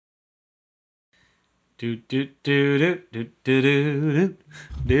Do do do do do do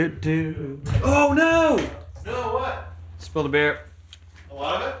do do. Oh no! No, what? Spilled a beer. A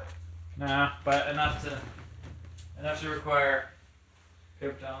lot of it? Nah, but enough to require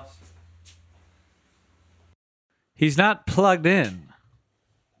paper towels. He's not plugged in.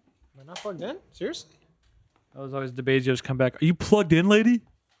 Am I not plugged in? Seriously? That was always DeBazio's comeback. Are you plugged in, lady?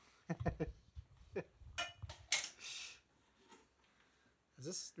 Is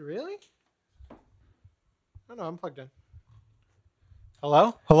this really? Oh no, I'm plugged in.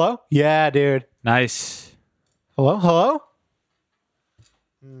 Hello? Hello? Yeah, dude. Nice. Hello? Hello?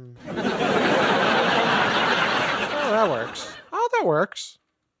 Oh, that works. Oh, that works.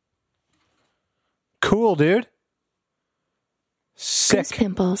 Cool, dude. Sick. Goose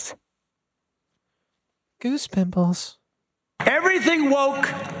pimples. Goose pimples. Everything woke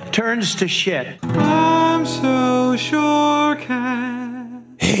turns to shit. I'm so sure can.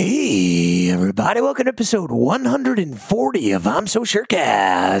 Hey, everybody. Welcome to episode 140 of I'm So Sure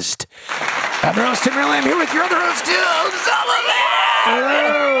Cast. I'm your host, Tim Riley. I'm here with your other host, Tim Sullivan.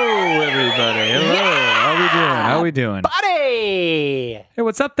 Hello, everybody. Hello. Yeah. How we doing? Buddy! Hey,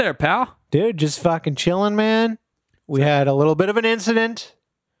 what's up there, pal? Dude, just fucking chilling, man. We had a little bit of an incident,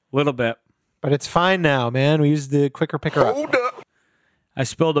 Little bit. but it's fine now, man. We used the quicker picker up. I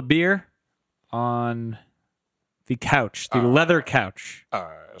spilled a beer on the couch, the leather couch.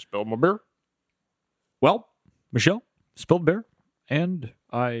 I spilled my beer. Well, Michelle spilled beer, and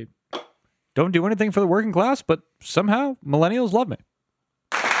I don't do anything for the working class, but somehow millennials love me.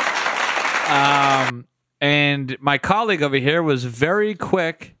 And my colleague over here was very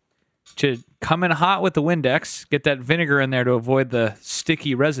quick to come in hot with the Windex, get that vinegar in there to avoid the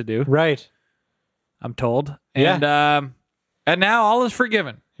sticky residue, Right. I'm told. Yeah. And now all is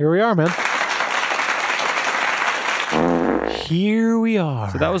forgiven. Here we are, man. Here we are.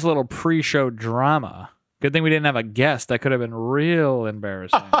 So that was a little pre-show drama. Good thing we didn't have a guest. That could have been real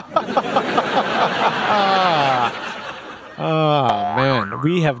embarrassing. Oh, man.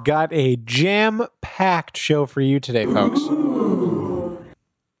 We have got a jam-packed show for you today, folks.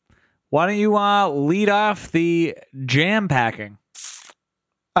 Why don't you lead off the jam packing?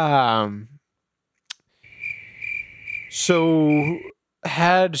 So,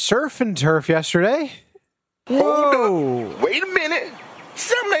 had surf and turf yesterday. Whoa! Wait a minute.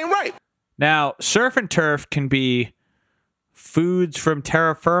 Something ain't right. Now, surf and turf can be foods from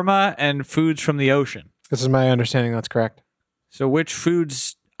terra firma and foods from the ocean. This is my understanding. That's correct. So which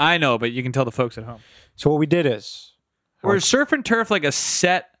foods I know, but you can tell the folks at home. So what we did is... Or is surf and turf like a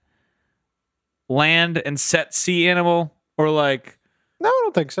set land and set sea animal? Or like... No, I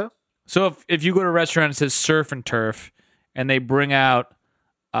don't think so. So if you go to a restaurant and it says surf and turf, and they bring out,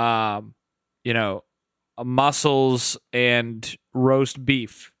 mussels and roast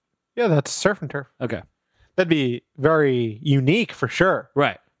beef. Yeah, that's surf and turf. Okay. That'd be very unique for sure,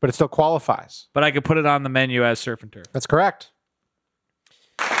 Right. but it still qualifies. But I could put it on the menu as surf and turf. That's correct.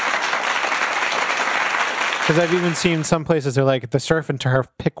 Because I've even seen some places they're like the surf and turf,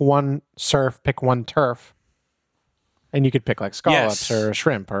 pick one surf, pick one turf. And you could pick like scallops Yes. or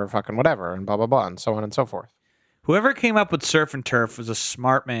shrimp or fucking whatever and blah, blah, blah, and so on and so forth. Whoever came up with surf and turf was a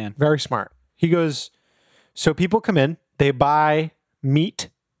smart man. Very smart. He goes, so people come in, they buy meat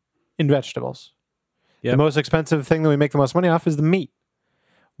and vegetables. Yep. The most expensive thing that we make the most money off is the meat.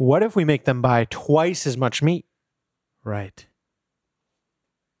 What if we make them buy twice as much meat? Right.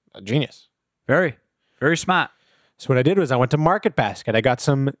 A genius. Very, very smart. So what I did was I went to Market Basket. I got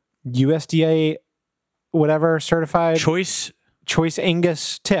some USDA whatever certified Choice.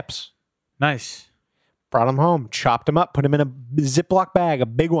 Angus tips. Nice. Brought them home, chopped them up, put them in a Ziploc bag, a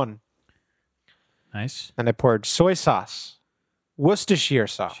big one. Nice. And I poured soy sauce, Worcestershire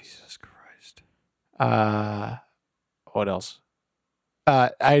sauce. Jesus Christ. What else?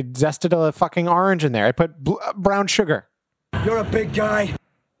 I zested a fucking orange in there. I put brown sugar. You're a big guy.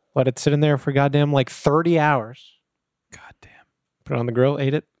 Let it sit in there for goddamn like 30 hours. God damn. Put it on the grill,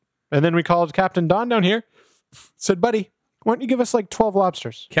 ate it. And then we called Captain Don down here. Said, buddy, why don't you give us like 12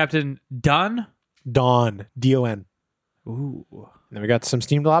 lobsters? Captain Dunn? Don, D-O-N. Ooh. And then we got some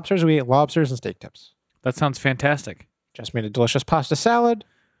steamed lobsters. We ate lobsters and steak tips. That sounds fantastic. Just made a delicious pasta salad.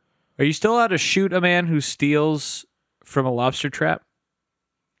 Are you still allowed to shoot a man who steals from a lobster trap?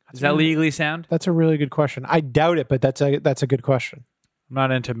 Is that legally sound? That's a really good question. I doubt it, but that's a good question. I'm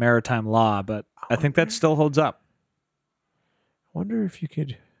not into maritime law, but I think that still holds up. I wonder if you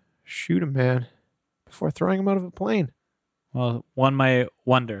could shoot a man before throwing him out of a plane. Well, one might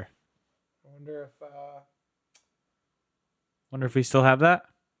wonder. I wonder if... Wonder if we still have that?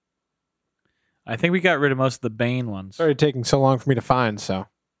 I think we got rid of most of the Bane ones. Sorry taking so long for me to find, so...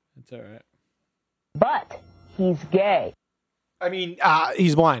 It's all right. but he's gay. I mean,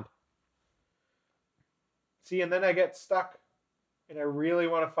 he's blind. See, and then I get stuck, and I really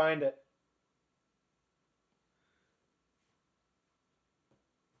want to find it.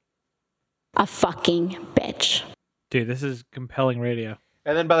 A fucking bitch. Dude, this is compelling radio.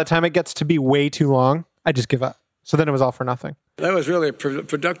 And then by the time it gets to be way too long, I just give up. So then it was all for nothing. That was really a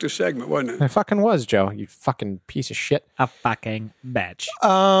productive segment, wasn't it? It fucking was, Joe. You fucking piece of shit. A fucking bitch.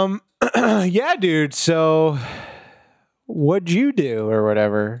 Yeah, dude. So what'd you do or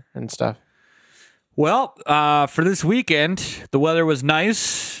whatever and stuff? Well, for this weekend, the weather was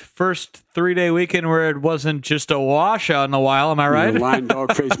nice. First 3-day weekend where it wasn't just a washout in a while. Am I right? Lion,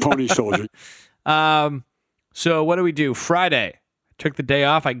 dog, face, pony soldier. So what do we do? Friday, took the day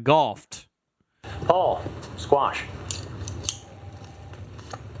off. I golfed. Paul, squash.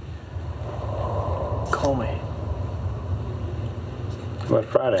 Call me. What,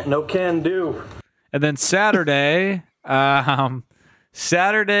 Friday? No can do. And then Saturday, what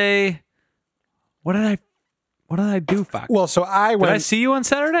did I do? Fuck. Well, so I went. Did I see you on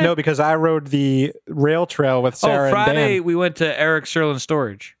Saturday? No, because I rode the rail trail with Sarah and Friday Dan. we went to Eric Serlin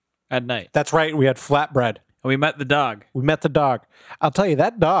Storage at night. That's right. We had flatbread. And we met the dog. We met the dog. I'll tell you,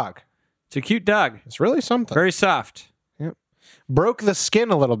 that dog, It's a cute dog. it's really something. Very soft. Broke the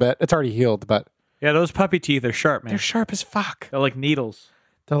skin a little bit. It's already healed, but Yeah, those puppy teeth are sharp, man. they're sharp as fuck. They're like needles.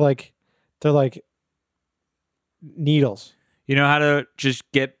 They're like needles. You know how to just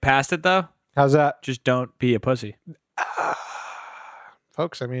get past it, though? How's that, Just don't be a pussy.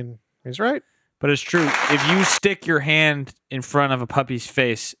 folks? I mean, he's right. But it's true. If you stick your hand in front of a puppy's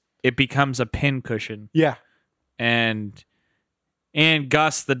face, it becomes a pin cushion. Yeah. And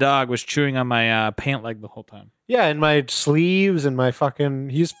Gus, the dog, was chewing on my pant leg the whole time. Yeah, and my sleeves and my fucking...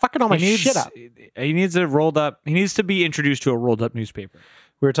 He's fucking all my shit up. He needs a rolled up... He needs to be introduced to a rolled up newspaper.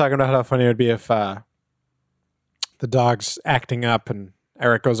 We were talking about how funny it would be if the dog's acting up and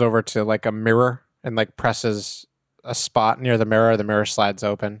Eric goes over to like a mirror and like presses a spot near the mirror slides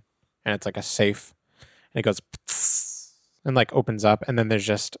open and it's like a safe and it goes and like opens up and then there's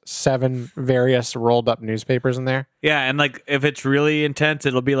just 7 various rolled up newspapers in there. Yeah, and like if it's really intense,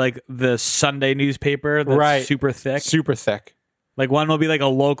 it'll be like the Sunday newspaper that's super thick. Super thick. Like one will be like a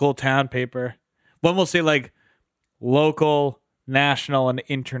local town paper. One will say like local, national, and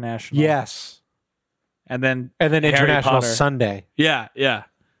international. Yes. And then And then Harry International Potter. Sunday. Yeah. Yeah,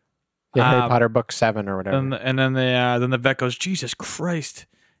 Harry Potter book 7 or whatever. And then the vet goes, Jesus Christ,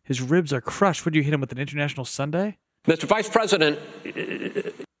 his ribs are crushed. Would you hit him with an International Sunday? Mr. Vice President.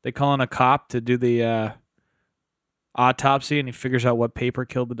 They call in a cop to do the autopsy, and he figures out what paper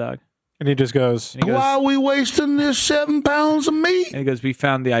killed the dog. And he just goes, And he goes, Why are we wasting this 7 pounds of meat? And he goes, we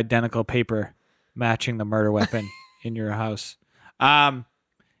found the identical paper matching the murder weapon in your house. Yeah,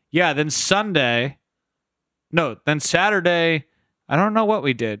 then Saturday, I don't know what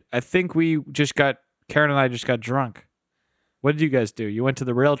we did. I think Karen and I just got drunk. What did you guys do? You went to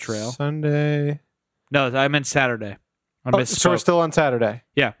the rail trail. Sunday. No, I meant Saturday. So we're still on Saturday.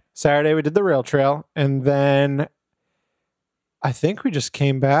 Yeah. Saturday we did the rail trail, and then I think we just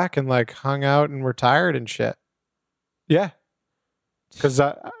came back and like hung out and were tired and shit. Yeah. Because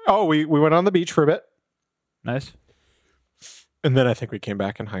we went on the beach for a bit, Nice. and then I think we came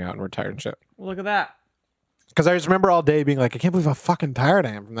back and hung out and were tired and shit. Well, look at that. Because I just remember all day being like, I can't believe how fucking tired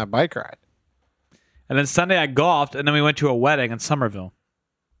I am from that bike ride. And then Sunday I golfed, and then we went to a wedding in Somerville.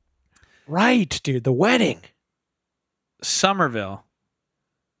 Right, dude, the wedding. Somerville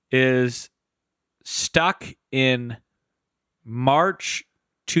is stuck in March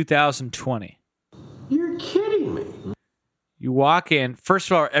 2020. You're kidding me. You walk in,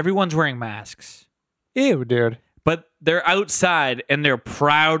 first of all, everyone's wearing masks, Ew, dude. but they're outside and they're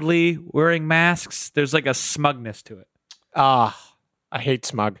proudly wearing masks. There's like a smugness to it. I hate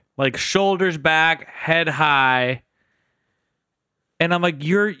smug. Like shoulders back, head high. And I'm like,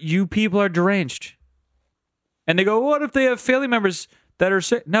 you people are deranged. And they go, what if they have family members that are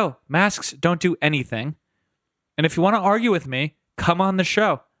sick? No, masks don't do anything. And if you want to argue with me, come on the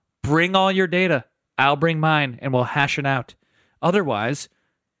show. Bring all your data. I'll bring mine and we'll hash it out. Otherwise,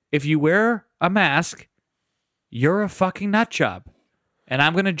 if you wear a mask, you're a fucking nut job. And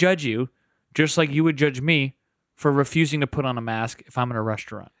I'm going to judge you just like you would judge me for refusing to put on a mask if I'm in a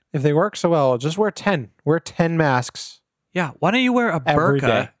restaurant. If they work so well, just wear 10. Wear 10 masks. Yeah, why don't you wear a Every day.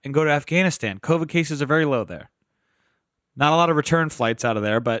 burqa and go to Afghanistan? COVID cases are very low there. Not a lot of return flights out of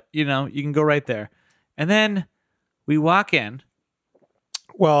there, but, you can go right there. And then we walk in.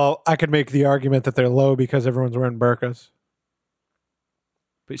 Well, I could make the argument that they're low because everyone's wearing burqas.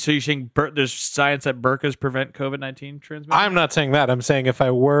 So you're saying there's science that burqas prevent COVID-19 transmission? I'm not saying that. I'm saying if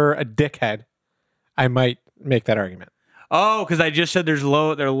I were a dickhead, I might make that argument. Oh, because I just said they're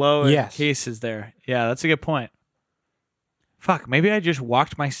low in Yes. cases there. Yeah, that's a good point. Fuck, maybe I just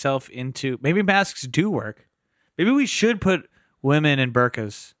walked myself into... Maybe masks do work. Maybe we should put women in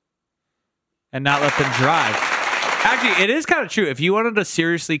burqas and not let them drive. Actually, it is kind of true. If you wanted to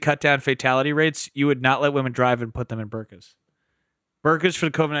seriously cut down fatality rates, you would not let women drive and put them in burqas. Burqas for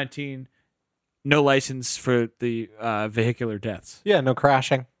the COVID-19, no license for the vehicular deaths. Yeah, no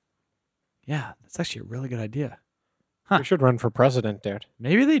crashing. Yeah, that's actually a really good idea. We should run for president, dude.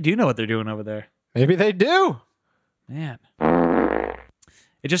 Maybe they do know what they're doing over there. Maybe they do. Man.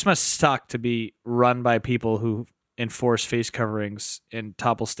 It just must suck to be run by people who enforce face coverings and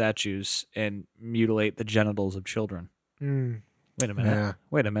topple statues and mutilate the genitals of children. Wait a minute. Yeah.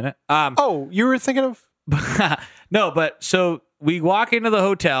 Wait a minute. Oh, you were thinking of... No, but so we walk into the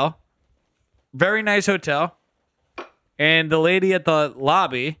hotel, very nice hotel, and the lady at the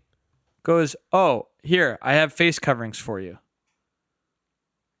lobby goes, "Oh, here, I have face coverings for you."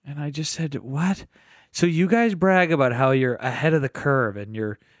 And I just said, "What?" So you guys brag about how you're ahead of the curve and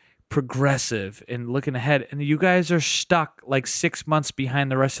you're progressive and looking ahead, and you guys are stuck like 6 months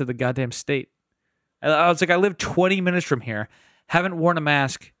behind the rest of the goddamn state. I was like, I live 20 minutes from here, haven't worn a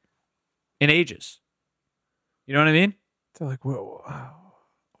mask in ages. You know what I mean? They're like, whoa,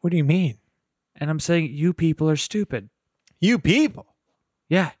 what do you mean? And I'm saying, you people are stupid. You people?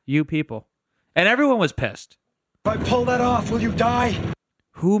 Yeah, you people. And everyone was pissed. If I pull that off, will you die?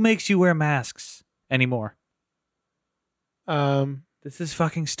 Who makes you wear masks anymore? This is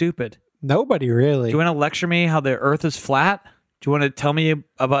fucking stupid. Nobody really. Do you want to lecture me how the earth is flat? Do you want to tell me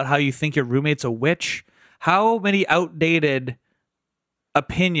about how you think your roommate's a witch? How many outdated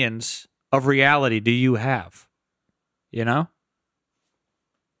opinions of reality do you have? You know?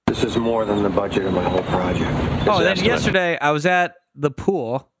 This is more than the budget of my whole project. Then yesterday I was at the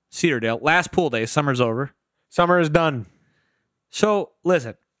pool, Cedardale. Last pool day. Summer's over. Summer is done. So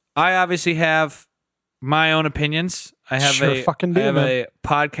listen, I obviously have my own opinions. I have a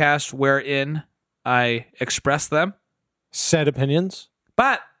podcast wherein I express them. Said opinions.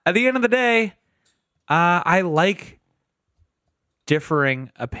 But at the end of the day, I like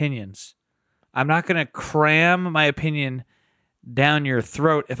differing opinions. I'm not going to cram my opinion down your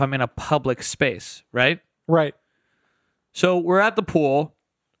throat if I'm in a public space, right? Right. So we're at the pool.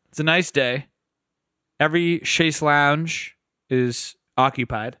 It's a nice day. Every chaise lounge is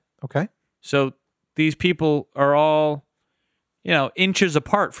occupied. Okay. So these people are all, inches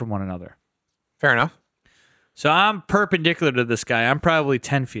apart from one another. Fair enough. So I'm perpendicular to this guy. I'm probably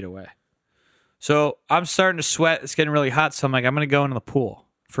 10 feet away. So I'm starting to sweat. It's getting really hot. So I'm like, I'm going to go into the pool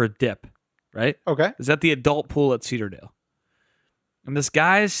for a dip, right? Okay. Is that the adult pool at Cedardale? And this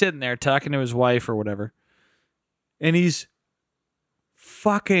guy is sitting there talking to his wife or whatever. And he's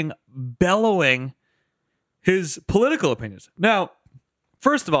fucking bellowing his political opinions. Now,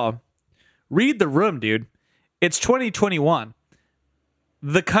 first of all, read the room, dude. It's 2021.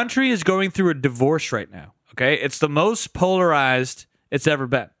 The country is going through a divorce right now. Okay, it's the most polarized it's ever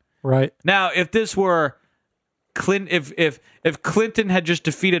been. Right. Now, if this were Clinton, if Clinton had just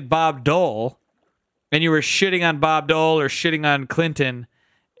defeated Bob Dole, and you were shitting on Bob Dole or shitting on Clinton,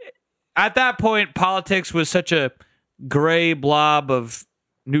 at that point, politics was such a gray blob of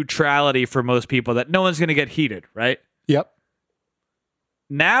neutrality for most people that no one's going to get heated, right? Yep.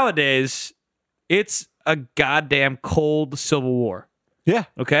 Nowadays, it's a goddamn cold civil war. Yeah.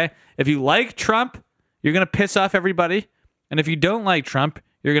 Okay? If you like Trump, you're going to piss off everybody. And if you don't like Trump,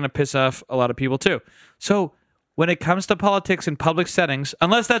 you're going to piss off a lot of people too. So when it comes to politics in public settings,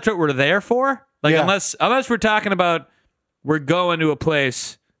 unless that's what we're there for, unless we're talking about we're going to a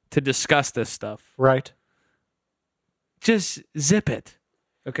place to discuss this stuff. Right. Just zip it.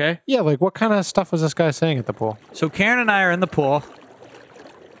 Okay? Yeah, like what kind of stuff was this guy saying at the pool? So Karen and I are in the pool.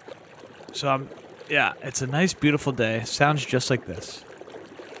 So it's a nice, beautiful day. Sounds just like this.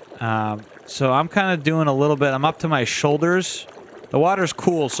 So I'm kind of doing a little bit. I'm up to my shoulders. The water's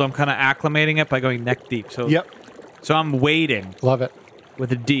cool, so I'm kind of acclimating it by going neck deep. So yep. So I'm wading. Love it.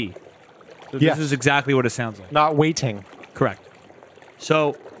 With a D. So yes. This is exactly what it sounds like. Not waiting. Correct.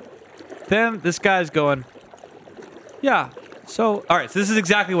 So then this guy's going, yeah. So, all right. So this is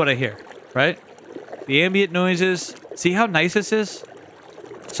exactly what I hear, right? The ambient noises. See how nice this is?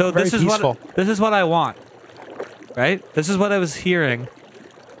 So Very peaceful. This is what I want, right? This is what I was hearing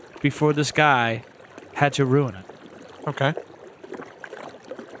before this guy had to ruin it. Okay.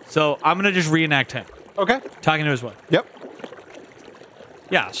 So I'm going to just reenact him. Okay. Talking to his wife. Yep.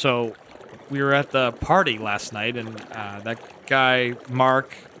 Yeah, so we were at the party last night, and that guy,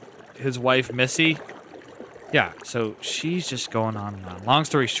 Mark, his wife, Missy, yeah, so she's just going on and on. Long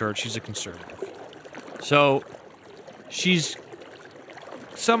story short, she's a conservative. So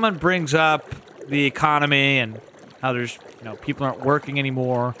someone brings up the economy and how there's, people aren't working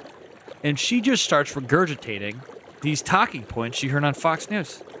anymore. And she just starts regurgitating these talking points she heard on Fox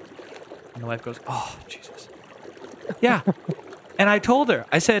News. And the wife goes, oh, Jesus. Yeah. And I told her,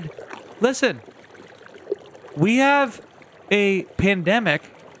 I said, listen, we have a pandemic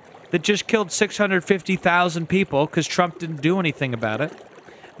that just killed 650,000 people because Trump didn't do anything about it.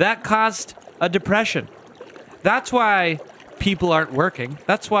 That caused a depression. That's why people aren't working.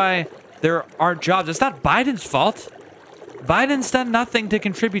 That's why there aren't jobs. It's not Biden's fault. Biden's done nothing to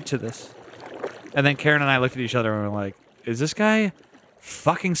contribute to this. And then Karen and I looked at each other and were like, is this guy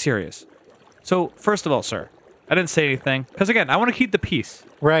fucking serious? So, first of all, sir, I didn't say anything. Because, again, I want to keep the peace.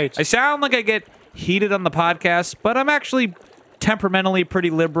 Right. I sound like I get heated on the podcast, but I'm actually temperamentally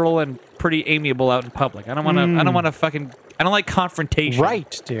pretty liberal and pretty amiable out in public. I don't want to I don't like confrontation.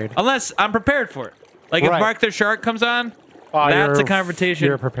 Right, dude. Unless I'm prepared for it. Like, if Mark the Shark comes on, that's a confrontation.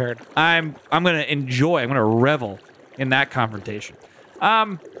 You're prepared. I'm going to enjoy. I'm going to revel in that confrontation.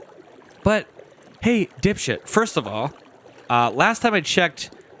 But hey, dipshit. First of all, last time I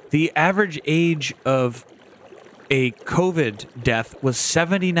checked, the average age of a COVID death was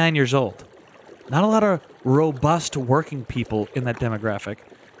 79 years old. Not a lot of robust working people in that demographic.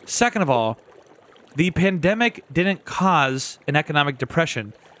 Second of all, the pandemic didn't cause an economic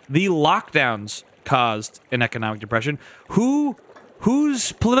depression. The lockdowns caused an economic depression.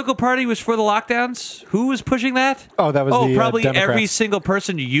 Whose political party was for the lockdowns? Who was pushing that? Oh, that was the probably Democrats. Every single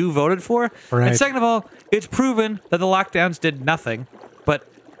person you voted for. Right. And second of all, it's proven that the lockdowns did nothing but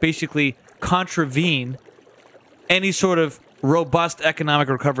basically contravene any sort of robust economic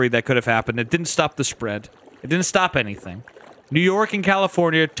recovery that could have happened. It didn't stop the spread. It didn't stop anything. New York and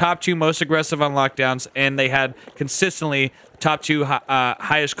California, top two most aggressive on lockdowns, and they had consistently top two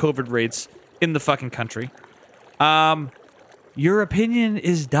highest COVID rates in the fucking country. Your opinion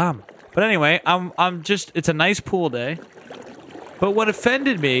is dumb. But anyway, I'm just, it's a nice pool day. But what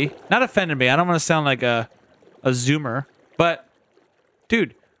offended me, not offended me, I don't want to sound like a zoomer, but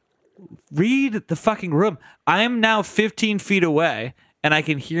dude, read the fucking room. I am now 15 feet away and I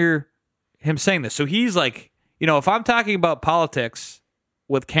can hear him saying this. So he's like, if I'm talking about politics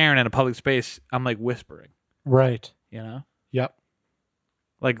with Karen in a public space, I'm like whispering. Right. Yep.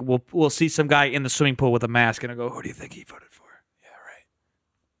 Like we'll see some guy in the swimming pool with a mask and I go, who do you think he voted for? Yeah, right.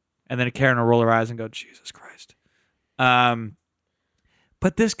 And then Karen will roll her eyes and go, Jesus Christ.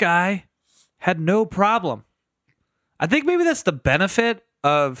 But this guy had no problem. I think maybe that's the benefit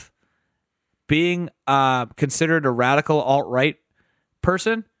of being considered a radical alt-right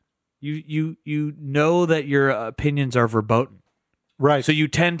person. You know that your opinions are verboten. Right. So you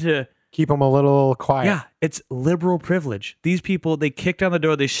tend to keep them a little quiet. Yeah, it's liberal privilege. These people, they kick down the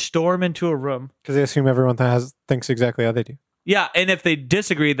door, they storm into a room. Because they assume everyone thinks exactly how they do. Yeah, and if they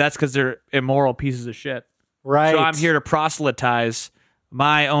disagree, that's because they're immoral pieces of shit. Right. So I'm here to proselytize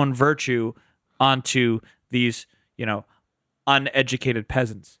my own virtue onto these, uneducated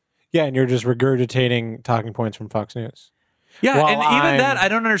peasants. Yeah, and you're just regurgitating talking points from Fox News. Yeah, and even that, I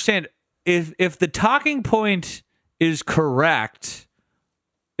don't understand. If the talking point is correct,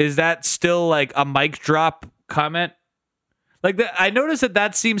 is that still like a mic drop comment? Like I noticed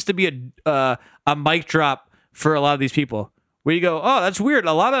that seems to be a mic drop for a lot of these people. Where you go, oh, that's weird.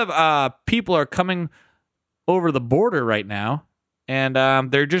 A lot of people are coming over the border right now, and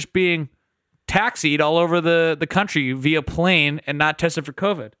they're just being taxied all over the country via plane and not tested for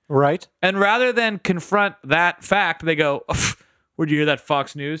COVID. Right. And rather than confront that fact, they go, where'd you hear that,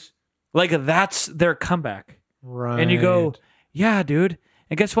 Fox News? Like, that's their comeback. Right. And you go, yeah, dude.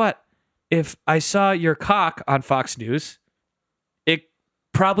 And guess what? If I saw your cock on Fox News, it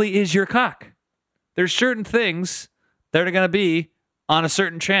probably is your cock. There's certain things that are going to be on a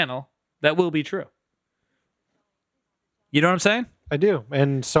certain channel that will be true. You know what I'm saying? I do.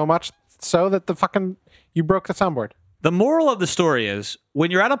 And so much so that you broke the soundboard. The moral of the story is when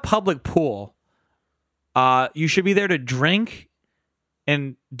you're at a public pool, you should be there to drink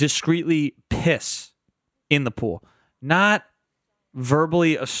and discreetly piss in the pool, not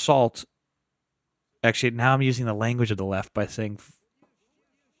verbally assault. Actually, now I'm using the language of the left by saying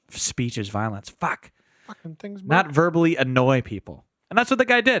speech is violence. Fuck. Fucking things. Not verbally annoy people. And that's what the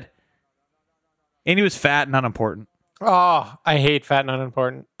guy did. And he was fat and unimportant. Oh, I hate fat and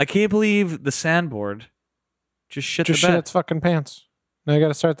unimportant. I can't believe the sandboard just shit the bed. Just shit its fucking pants. Now you got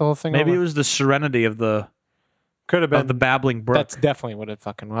to start the whole thing Maybe over. it was the serenity of the could have been of the babbling brook. That's definitely what it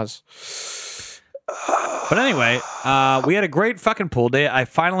fucking was. But anyway, we had a great fucking pool day. I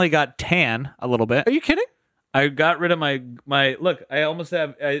finally got tan a little bit. Are you kidding? I got rid of my look. I almost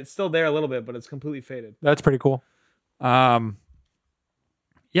have. It's still there a little bit, but it's completely faded. That's pretty cool. Yeah,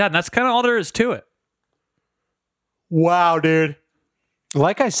 and that's kind of all there is to it. Wow, dude.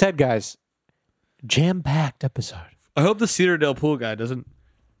 Like I said, guys, jam-packed episode. I hope the Cedar Del Pool guy doesn't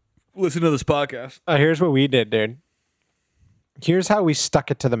listen to this podcast. Here's what we did, dude. Here's how we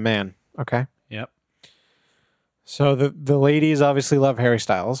stuck it to the man, okay? Yep. So the ladies obviously love Harry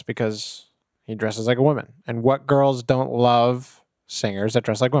Styles because he dresses like a woman. And what girls don't love singers that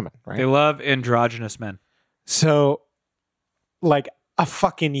dress like women, right? They love androgynous men. So, like a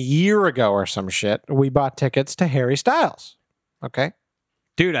fucking year ago or some shit, we bought tickets to Harry Styles, okay?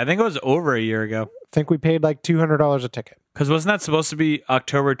 Dude, I think it was over a year ago. I think we paid like $200 a ticket. Because wasn't that supposed to be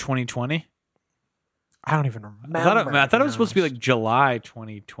October 2020? I don't even remember. I thought it was supposed to be like July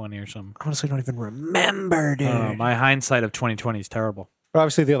 2020 or something. Honestly, don't even remember, dude. My hindsight of 2020 is terrible. But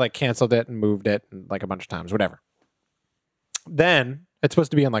obviously, they like canceled it and moved it and, like a bunch of times, whatever. Then it's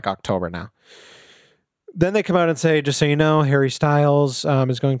supposed to be in like October now. Then they come out and say, just so you know, Harry Styles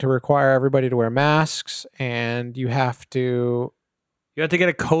is going to require everybody to wear masks, and you have to get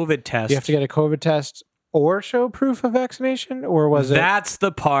a COVID test. You have to get a COVID test or show proof of vaccination, or was it? That's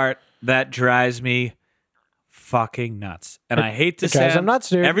the part that drives me fucking nuts. And I hate to say I'm nuts,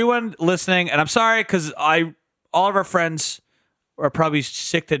 dude. Everyone listening, and I'm sorry because all of our friends are probably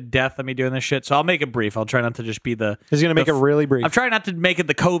sick to death of me doing this shit. So I'll make it brief. I'll try not to just be the. He's gonna make it really brief. I'm trying not to make it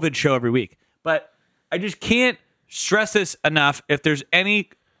the COVID show every week, but I just can't stress this enough. If there's any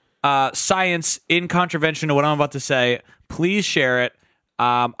science in contravention to what I'm about to say, please share it.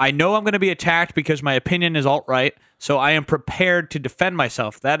 I know I'm going to be attacked because my opinion is alt-right, so I am prepared to defend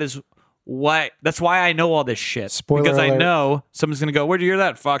myself. That's why I know all this shit. Spoiler because alert. I know someone's going to go, "Where'd you hear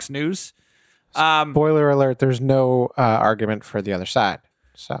that? Fox News?" Spoiler alert, there's no argument for the other side.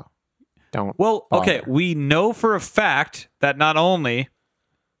 So don't. Well, bother. okay, we know for a fact that not only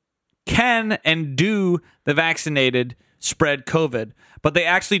can and do the vaccinated spread COVID, but they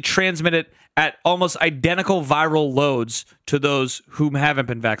actually transmit it at almost identical viral loads to those who haven't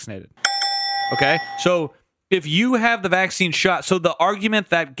been vaccinated. Okay? So if you have the vaccine shot, so the argument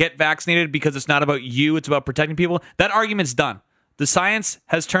that get vaccinated because it's not about you, it's about protecting people, that argument's done. The science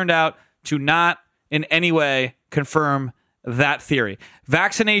has turned out to not in any way confirm that theory.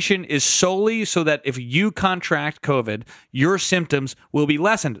 Vaccination is solely so that if you contract COVID, your symptoms will be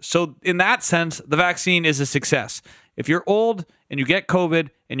lessened. So in that sense, the vaccine is a success. If you're old and you get COVID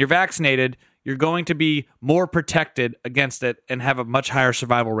and you're vaccinated, you're going to be more protected against it and have a much higher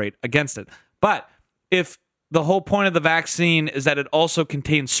survival rate against it. But if the whole point of the vaccine is that it also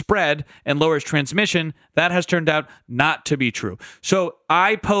contains spread and lowers transmission, that has turned out not to be true. So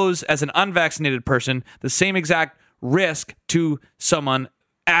I pose as an unvaccinated person the same exact risk to someone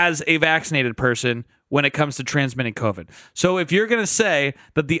as a vaccinated person when it comes to transmitting COVID. So if you're going to say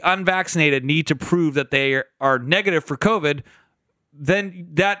that the unvaccinated need to prove that they are negative for COVID, then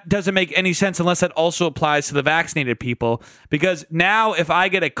that doesn't make any sense unless that also applies to the vaccinated people. Because now if I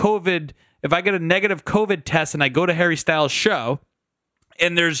get a negative COVID test and I go to Harry Styles' show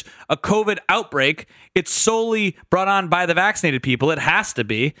and there's a COVID outbreak, it's solely brought on by the vaccinated people. It has to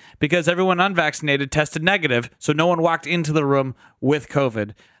be because everyone unvaccinated tested negative, so no one walked into the room with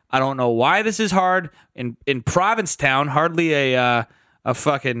COVID. I don't know why this is hard. In Provincetown, hardly a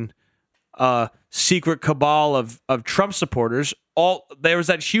fucking secret cabal of Trump supporters. There was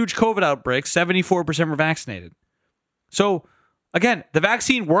that huge COVID outbreak. 74% were vaccinated. So again, the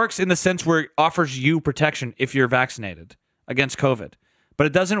vaccine works in the sense where it offers you protection if you're vaccinated against COVID. But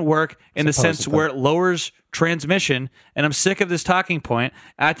it doesn't work in the sense where it lowers transmission. And I'm sick of this talking point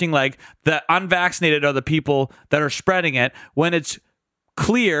acting like the unvaccinated are the people that are spreading it when it's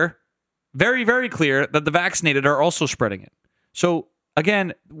clear, very, very clear, that the vaccinated are also spreading it. So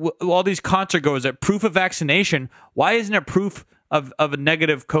again, all these concert goers that proof of vaccination, why isn't it proof of a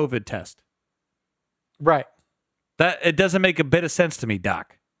negative COVID test? Right. That it doesn't make a bit of sense to me,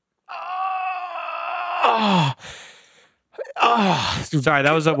 Doc. Sorry,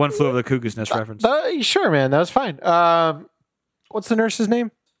 that was a One Flew Over the Cuckoo's Nest reference. Sure, man. That was fine. What's the nurse's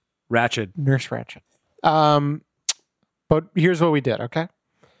name? Ratchet. Nurse Ratchet. But here's what we did, okay?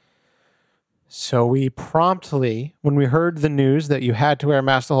 So we promptly, when we heard the news that you had to wear a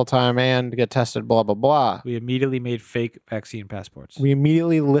mask the whole time and get tested, blah, blah, blah. We immediately made fake vaccine passports. We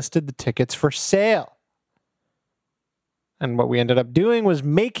immediately listed the tickets for sale. And what we ended up doing was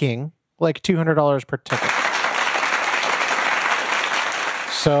making like $200 per ticket.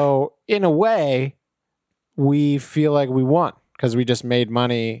 So in a way, we feel like we won because we just made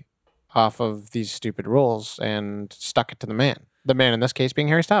money off of these stupid rules and stuck it to the man. The man in this case being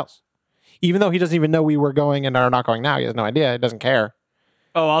Harry Styles. Even though he doesn't even know we were going and are not going now. He has no idea. He doesn't care.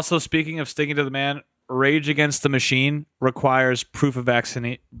 Oh, also speaking of sticking to the man, Rage Against the Machine requires proof of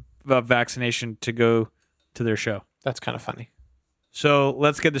vaccination to go to their show. That's kind of funny. So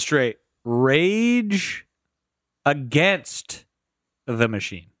let's get this straight. Rage Against the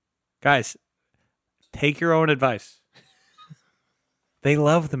Machine. Guys, take your own advice. They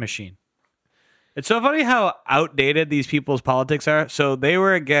love the machine. It's so funny how outdated these people's politics are. So they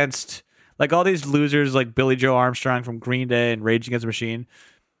were against, like, all these losers like Billy Joe Armstrong from Green Day and Rage Against the Machine.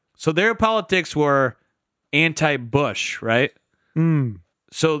 So their politics were anti-Bush, right?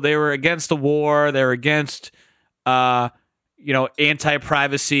 So they were against the war. They were against,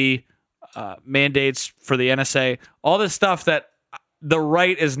 anti-privacy mandates for the NSA. All this stuff that the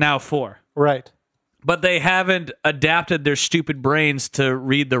right is now for. Right. But they haven't adapted their stupid brains to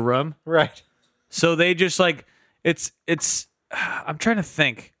read the room. Right. So they just like, it's, I'm trying to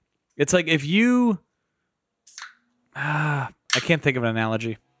think. It's like if you, I can't think of an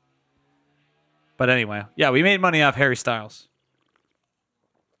analogy. But anyway, yeah, we made money off Harry Styles.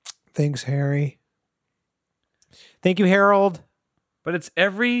 Thanks, Harry. Thank you, Harold. But it's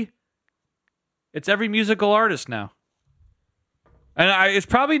every musical artist now. And it's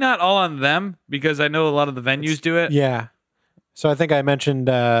probably not all on them because I know a lot of the venues do it. Yeah. So I think I mentioned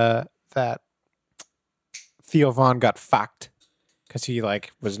that Theo Vaughn got fucked because he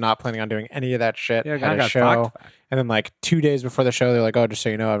was not planning on doing any of that shit. Yeah, had a got show, fucked. and then 2 days before the show, they're like, "Oh, just so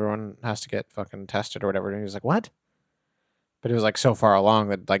you know, everyone has to get fucking tested or whatever." And he was like, "What?" But it was so far along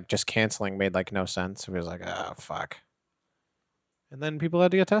that just canceling made no sense. So he was like, "Oh fuck," and then people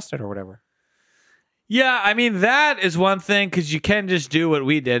had to get tested or whatever. Yeah, I mean, that is one thing because you can just do what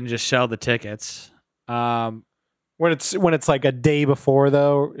we did and just sell the tickets. When it's a day before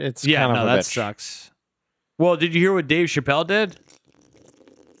though, it's kind of a that bitch. sucks. Well, did you hear what Dave Chappelle did?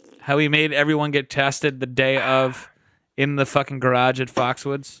 How he made everyone get tested the day of in the fucking garage at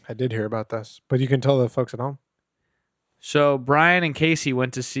Foxwoods? I did hear about this, but you can tell the folks at home. So Brian and Casey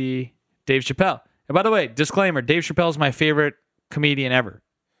went to see Dave Chappelle. And by the way, disclaimer, Dave Chappelle's my favorite comedian ever.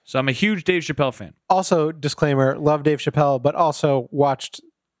 So I'm a huge Dave Chappelle fan. Also, disclaimer, love Dave Chappelle, but also watched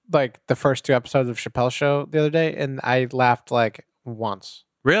the first 2 episodes of Chappelle's Show the other day, and I laughed once.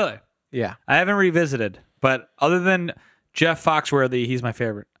 Really? Yeah. I haven't revisited, but other than Jeff Foxworthy, he's my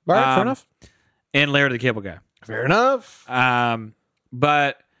favorite. All right, fair enough. And Larry the Cable Guy. Fair enough.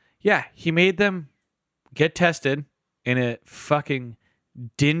 But yeah, he made them get tested in a fucking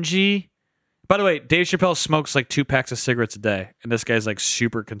dingy. By the way, Dave Chappelle smokes 2 packs of cigarettes a day, and this guy's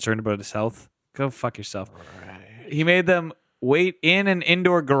super concerned about his health. Go fuck yourself. Right. He made them wait in an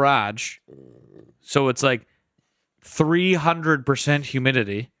indoor garage, so it's 300%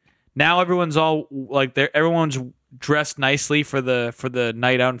 humidity. Now everyone's all everyone's dressed nicely for the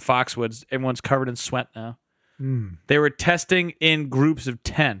night out in Foxwoods. Everyone's covered in sweat now. They were testing in groups of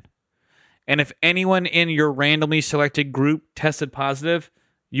 10, and if anyone in your randomly selected group tested positive,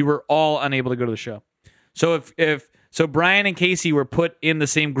 you were all unable to go to the show. So if Brian and Casey were put in the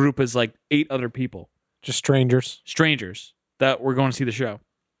same group as 8 other people. Just strangers that were going to see the show.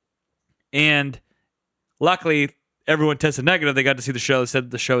 And luckily, everyone tested negative. They got to see the show. They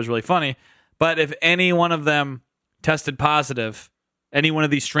said the show was really funny. But if any one of them tested positive, any one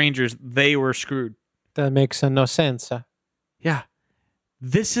of these strangers, they were screwed. That makes no sense. Yeah.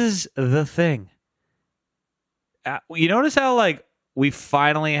 This is the thing. You notice how, we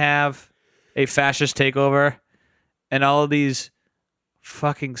finally have a fascist takeover and all of these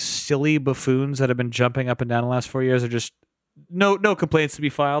fucking silly buffoons that have been jumping up and down the last 4 years are just no complaints to be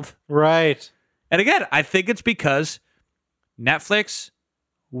filed. Right. And again, I think it's because Netflix,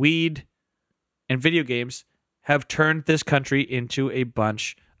 weed, and video games have turned this country into a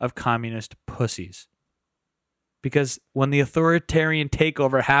bunch of communist pussies. Because when the authoritarian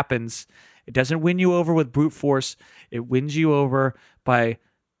takeover happens, it doesn't win you over with brute force. It wins you over by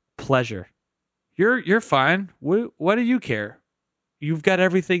pleasure. You're fine. What do you care? You've got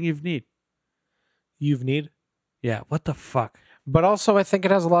everything you need. You've need? Yeah, what the fuck? But also, I think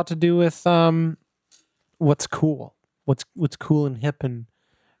it has a lot to do with what's cool. What's cool and hip and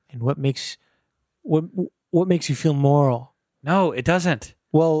what makes you feel moral. No, it doesn't.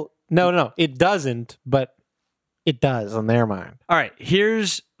 Well, no, it doesn't, but it does on their mind. All right,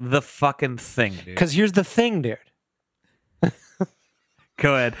 here's the fucking thing, dude. Because here's the thing, dude.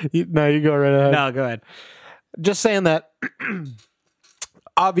 Go ahead. You go right ahead. No, go ahead. Just saying that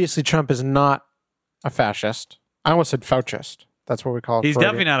obviously Trump is not a fascist. I almost said faucist. That's what we call it. He's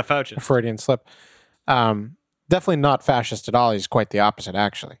definitely not a faucist. A Freudian slip. Definitely not fascist at all. He's quite the opposite,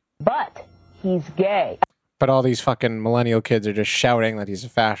 actually. But he's gay. But all these fucking millennial kids are just shouting that he's a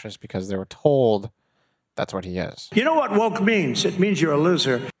fascist because they were told that's what he is. You know what woke means? It means you're a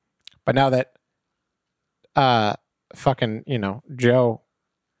loser. But now that fucking, Joe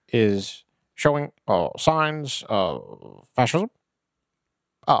is showing signs of fascism,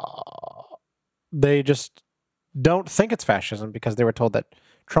 they just don't think it's fascism because they were told that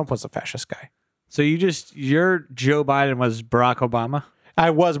Trump was a fascist guy. So your Joe Biden was Barack Obama?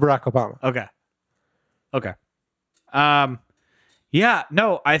 I was Barack Obama. Okay. Yeah,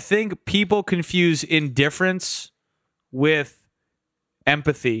 no, I think people confuse indifference with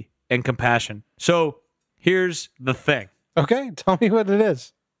empathy and compassion. So here's the thing. Okay, tell me what it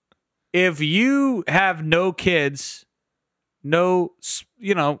is. If you have no kids, no,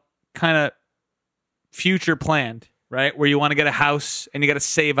 kind of future planned, right? Where you want to get a house and you got to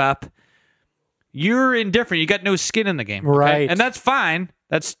save up, you're indifferent. You got no skin in the game. Okay? Right. And that's fine.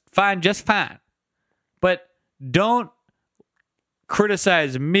 That's fine, just fine. But don't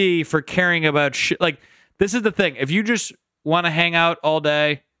criticize me for caring about shit. Like, this is the thing. If you just want to hang out all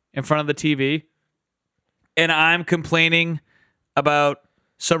day in front of the TV and I'm complaining about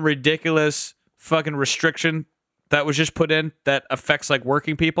some ridiculous fucking restriction that was just put in that affects like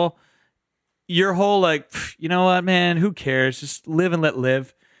working people, your whole like, you know what, man, who cares? Just live and let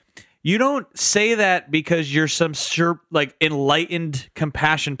live. You don't say that because you're some like enlightened,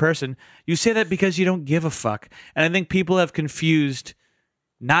 compassion person. You say that because you don't give a fuck. And I think people have confused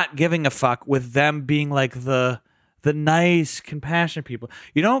not giving a fuck with them being like the nice, compassionate people.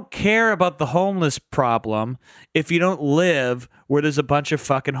 You don't care about the homeless problem if you don't live where there's a bunch of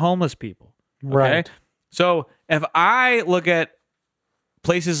fucking homeless people. Okay? Right. So if I look at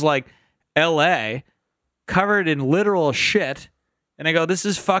places like LA covered in literal shit, and I go, this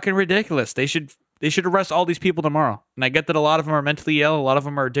is fucking ridiculous. They should arrest all these people tomorrow. And I get that a lot of them are mentally ill, a lot of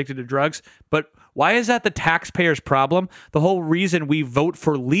them are addicted to drugs, but why is that the taxpayer's problem? The whole reason we vote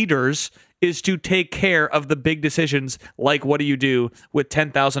for leaders is to take care of the big decisions, like what do you do with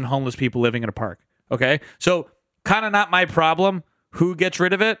 10,000 homeless people living in a park? Okay? So kind of not my problem who gets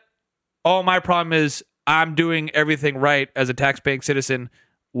rid of it. All my problem is I'm doing everything right as a taxpaying citizen.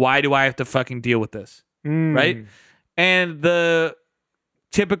 Why do I have to fucking deal with this? Right? And the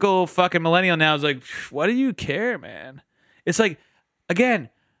typical fucking millennial now is like, what do you care, man? It's like, again,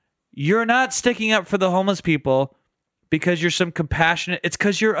 you're not sticking up for the homeless people because you're some compassionate. It's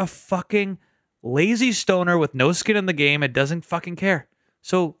because you're a fucking lazy stoner with no skin in the game and doesn't fucking care.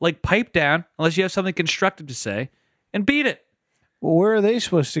 So, like, pipe down unless you have something constructive to say and beat it. Well, where are they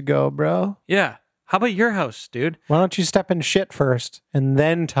supposed to go, bro? Yeah. How about your house, dude? Why don't you step in shit first and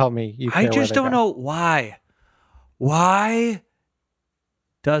then tell me you care I just where they don't go? know why. Why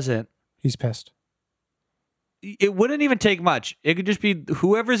doesn't He's pissed. it wouldn't even take much. It could just be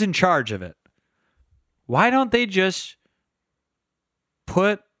whoever's in charge of it. Why don't they just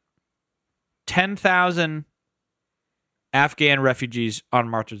put 10,000 Afghan refugees on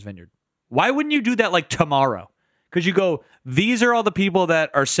Martha's Vineyard? Why wouldn't you do that like tomorrow? Because you go, these are all the people that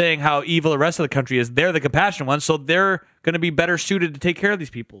are saying how evil the rest of the country is. They're the compassionate ones, so they're going to be better suited to take care of these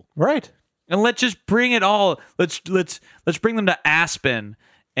people. Right. And let's just bring it all. Let's bring them to Aspen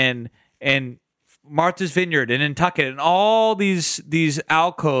and Martha's Vineyard and Nantucket and all these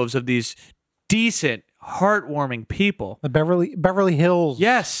alcoves of these decent, heartwarming people. The Beverly Hills.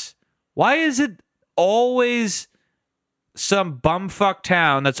 Yes. Why is it always some bumfuck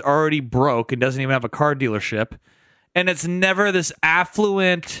town that's already broke and doesn't even have a car dealership? And it's never this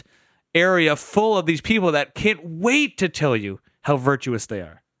affluent area full of these people that can't wait to tell you how virtuous they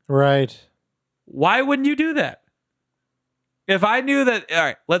are. Right. Why wouldn't you do that? If I knew that, all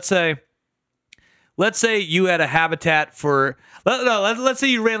right, let's say you had a habitat for, let's say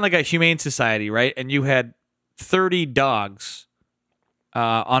you ran like a humane society, right? And you had 30 dogs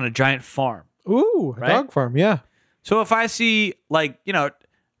on a giant farm. Ooh, a right? dog farm, yeah. So if I see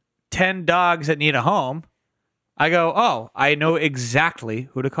 10 dogs that need a home, I go, oh, I know exactly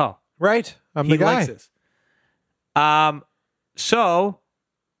who to call. Right. I'm the He guy. likes this.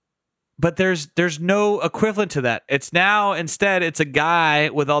 But there's no equivalent to that. It's now instead it's a guy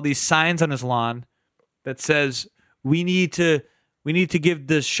with all these signs on his lawn that says we need to give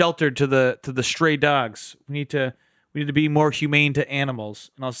this shelter to the stray dogs. We need to be more humane to animals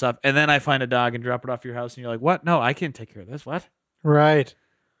and all stuff. And then I find a dog and drop it off your house, and you're like, what? No, I can't take care of this. What? Right.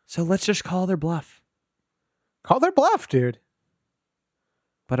 So let's just call their bluff. Call their bluff, dude.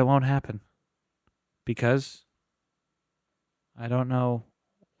 But it won't happen because I don't know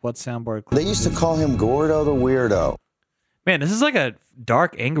what soundboard. They used to call him Gordo the Weirdo. Man, this is like a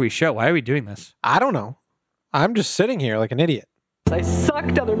dark, angry show. Why are we doing this? I don't know. I'm just sitting here like an idiot. I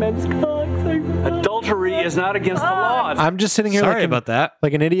sucked other men's cocks. Adultery is not against the law. I'm just sitting here Sorry about that.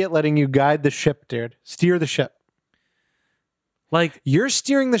 like an idiot letting you guide the ship, dude. Steer the ship. Like, You're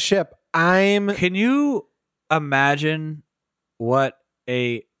steering the ship. can you imagine what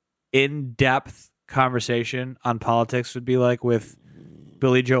a in-depth conversation on politics would be like with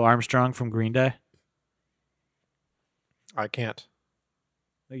Billy Joe Armstrong from Green Day? I can't.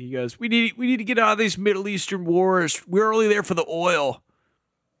 Like, he goes, we need to get out of these Middle Eastern wars. We're only there for the oil.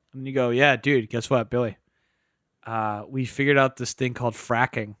 And you go, yeah, dude, guess what, Billy? We figured out this thing called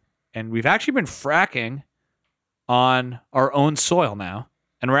fracking. And we've actually been fracking on our own soil now.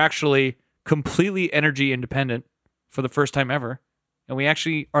 And we're actually completely energy independent for the first time ever. And we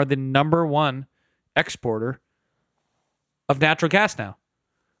actually are the number one exporter of natural gas now.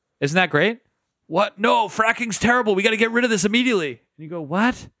 Isn't that great? What? No, fracking's terrible. We got to get rid of this immediately. And you go,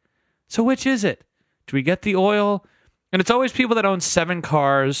 what? So which is it? Do we get the oil? And it's always people that own 7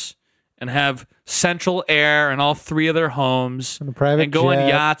 cars and have central air in all 3 of their homes And a private and go on jet.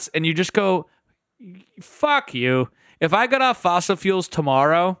 yachts. And you just go, fuck you. If I got off fossil fuels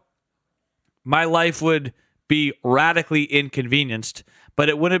tomorrow, my life would be radically inconvenienced, but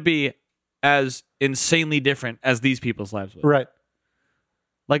it wouldn't be as insanely different as these people's lives would. Right.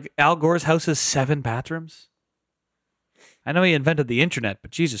 Like Al Gore's house has 7 bathrooms. I know he invented the internet,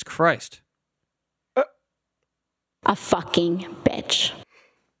 but Jesus Christ. A fucking bitch.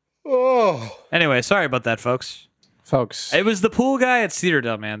 Oh. Anyway, sorry about that, folks. Folks. It was the pool guy at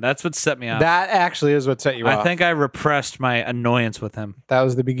Cedardale, man. That's what set me off. That actually is what set you off. I think I repressed my annoyance with him. that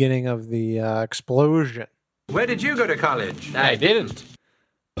was the beginning of the explosion. Where did you go to college? I didn't.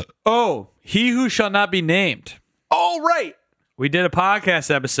 Oh, he who shall not be named. All right. We did a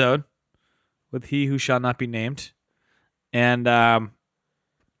podcast episode with he who shall not be named. And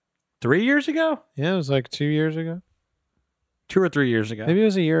 3 years ago? Yeah, it was like 2 years ago. 2 or 3 years ago. Maybe it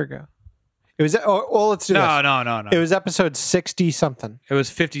was a year ago. It was. Oh, let's do this. No. It was episode 60 something. It was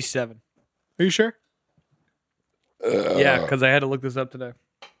 57. Are you sure? Yeah, because I had to look this up today.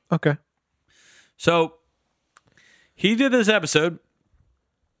 Okay. So he did this episode.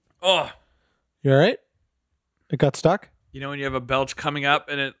 Oh, You all right? It got stuck? you know when you have a belch coming up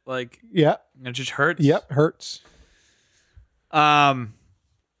and it like Yeah. it just hurts? Yep. Hurts.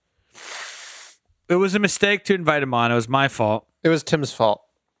 It was a mistake to invite him on. It was my fault. It was Tim's fault.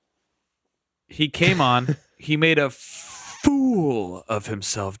 He came on. He made a fool of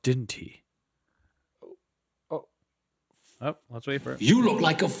himself, didn't he? Oh. Oh, let's wait for it. You look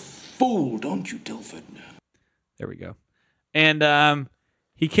like a fool, don't you, Tilford? There we go. And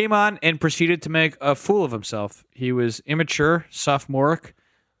he came on and proceeded to make a fool of himself. He was immature, sophomoric,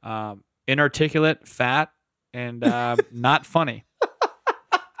 inarticulate, fat, and not funny.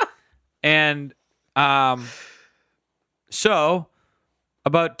 And so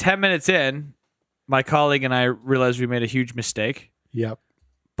about 10 minutes in, my colleague and I realized we made a huge mistake. Yep.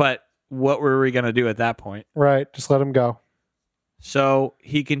 But what were we going to do at that point? Right. Just let him go. So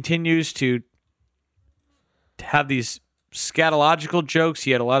he continues to have these scatological jokes.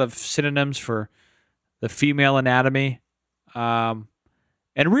 He had a lot of synonyms for the female anatomy, and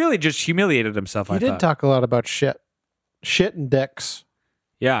really just humiliated himself. He did talk a lot about shit and dicks.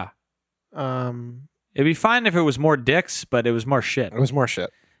 Yeah, it'd be fine if it was more dicks, but it was more shit. It was more shit.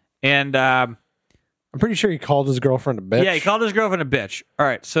 And I'm pretty sure he called his girlfriend a bitch. yeah, he called his girlfriend a bitch. All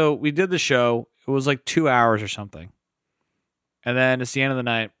right, so we did the show. It was like 2 hours or something, and then it's the end of the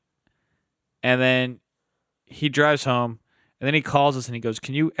night, and then he drives home. And then he calls us and he goes,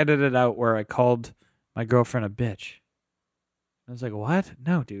 "Can you edit it out where I called my girlfriend a bitch?" I was like, "What?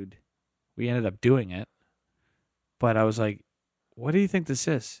 No, dude." We ended up doing it. But I was like, "What do you think this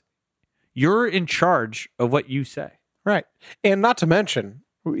is? You're in charge of what you say." Right. And not to mention,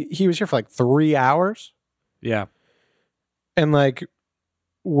 he was here for like 3 hours Yeah. and like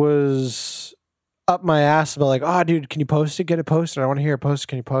was up my ass about like, oh, dude, can you post it? Get it posted. I want to hear it posted.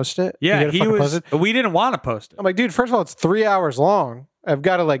 Can you post it? Yeah, You gotta he fucking was. post it? We didn't want to post it. I'm like, dude, first of all, it's 3 hours long. I've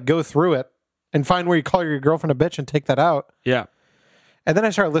got to like go through it and find where you call your girlfriend a bitch and take that out. Yeah. And then I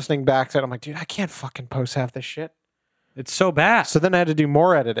started listening back to it. I'm like, dude, I can't fucking post half this shit. It's so bad. So then I had to do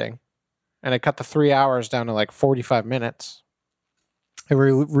more editing. And I cut the 3 hours down to like 45 minutes. I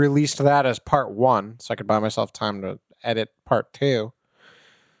released that as part 1 so I could buy myself time to edit part 2.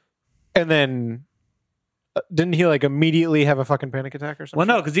 And then didn't he like immediately have a fucking panic attack or something? Well,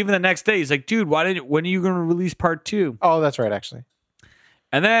 no, because even the next day, he's like, "Dude, when are you going to release part 2?" Oh, that's right, actually.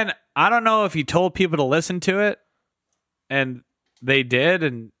 And then I don't know if he told people to listen to it, and they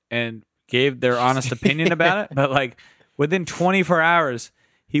did, and gave their honest opinion about it. But like within 24 hours,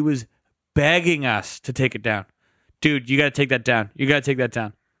 he was begging us to take it down. dude, you got to take that down. You got to take that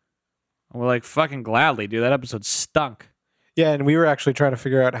down. And we're like, fucking gladly, dude. That episode stunk. Yeah, and we were actually trying to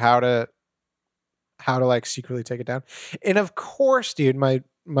figure out how to like secretly take it down. And of course, dude, my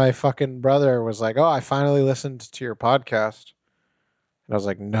fucking brother was like, "Oh, I finally listened to your podcast." And I was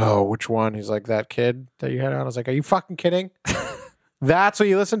like, "No, which one?" He's like, "That kid that you had on." I was like, "Are you fucking kidding?" That's what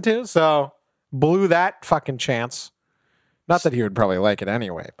you listened to? So blew that fucking chance. Not that he would probably like it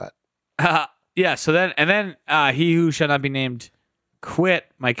anyway, but yeah. So then he who shall not be named quit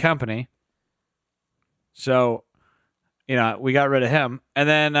my company. So, we got rid of him. And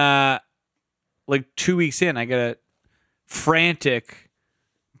then, like 2 weeks in, I get a frantic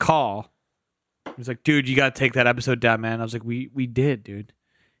call. He's like, dude, you got to take that episode down, man. I was like, we did, dude.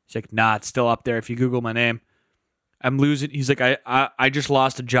 He's like, nah, it's still up there. If you Google my name, I'm losing. He's like, I just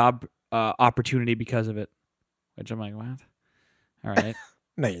lost a job opportunity because of it. Which I'm like, what? All right.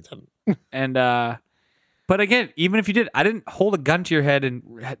 No, you didn't. And, but again, even if you did, I didn't hold a gun to your head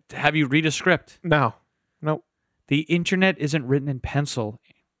and have you read a script. No. Nope. The internet isn't written in pencil.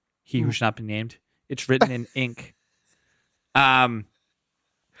 He who should not be named. It's written in ink.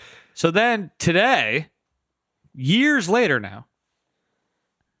 So then today, years later now,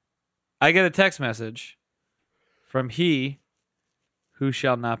 I get a text message from he who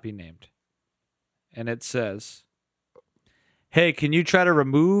shall not be named. And it says, hey, can you try to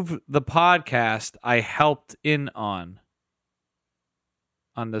remove the podcast I helped in on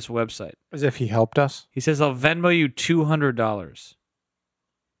this website? As if he helped us. He says, I'll Venmo you $200.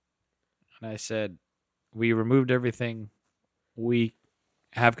 And I said, we removed everything we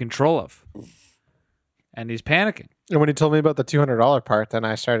have control of. And he's panicking. And when he told me about the $200 part, then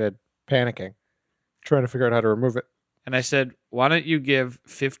I started panicking, trying to figure out how to remove it. And I said, why don't you give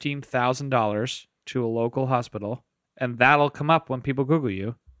 $15,000 to a local hospital, and that'll come up when people Google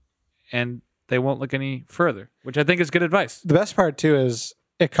you, and they won't look any further, which I think is good advice. The best part, too, is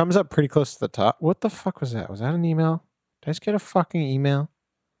it comes up pretty close to the top. What the fuck was that? Was that an email? Did I just get a fucking email?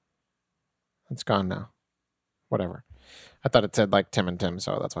 It's gone now. Whatever. I thought it said like Tim and Tim,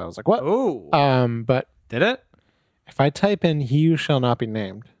 so that's why I was like, what? Oh. But did it? If I type in he who shall not be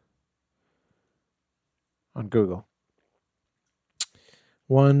named on Google.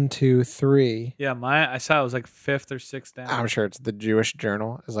 1, 2, 3. Yeah, I saw it was like 5th or 6th down. I'm sure it's the Jewish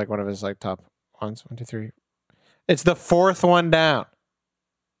Journal is like one of his like top ones. 1, 2, 3. It's the 4th one down.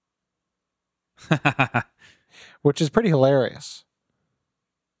 Which is pretty hilarious.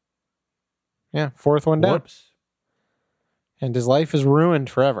 Yeah, 4th one down. Whoops. And his life is ruined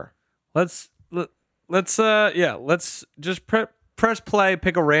forever. Let's just press play,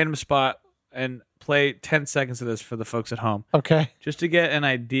 pick a random spot, and play 10 seconds of this for the folks at home. Okay. Just to get an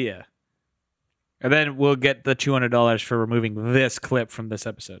idea. And then we'll get the $200 for removing this clip from this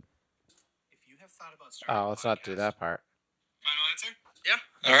episode. If you have thought about starting let's not do that part. Final answer? Yeah.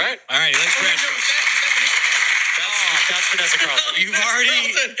 All right. Let's That's Vanessa Carlton.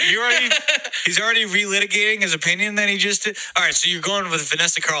 He's already relitigating his opinion that he just did. All right, so you're going with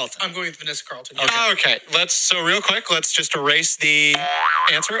Vanessa Carlton. I'm going with Vanessa Carlton. Yeah. Okay. So real quick, let's just erase the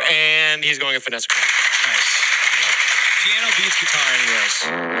answer, and he's going with Vanessa Carlton. Nice. Piano beats guitar anyways.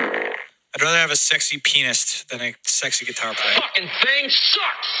 I'd rather have a sexy pianist than a sexy guitar player. Fucking thing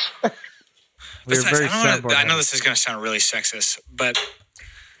sucks. I know this is going to sound really sexist, but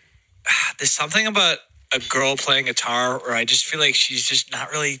there's something about a girl playing guitar where I just feel like she's just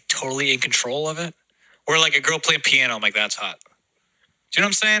not really totally in control of it. Or like a girl playing piano, I'm like, that's hot. Do you know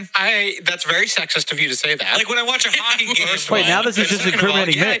what I'm saying? That's very sexist of you to say that. Like when I watch a hockey game. Wait, now this is just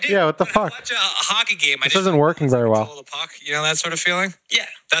incriminating me. Yeah, what the fuck? I watch a hockey game. This isn't working very well. The puck, you know that sort of feeling? Yeah.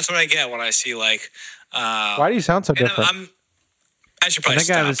 That's what I get when I see like... Why do you sound so different? I should probably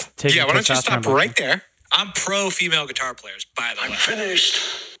stop. I was taking why don't you stop right there? I'm pro female guitar players, by the way. I'm finished.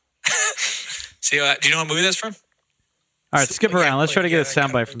 See, do you know what movie that's from? All right, skip around. Let's try to get a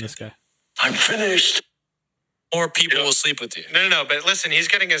soundbite from this guy. I'm finished. Or people will sleep with you. No. But listen, he's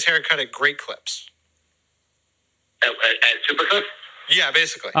getting his hair cut at Great Clips. At Supercut? Yeah,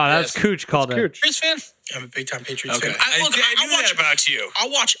 basically. Oh, that's Cooch called it. Patriots fan? I'm a big time Patriots fan. I knew that about you.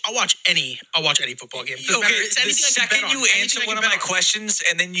 I'll watch any football game. Okay, the second you answer one of my questions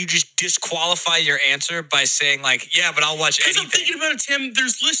and then you just disqualify your answer by saying like, yeah, but I'll watch anything. Because I'm thinking about it, Tim.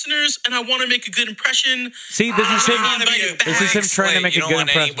 There's listeners, and I want to make a good impression. See, this is him. This is him trying to make a good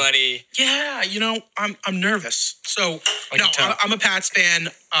impression. Anybody. Yeah, I'm nervous. So I'm a Pats fan.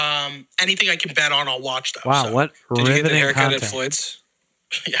 Anything I can bet on, I'll watch though. Wow, what did you get the riveting haircut content. at Floyd's?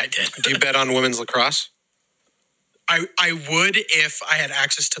 Yeah, I did. Do you bet on women's lacrosse? I would if I had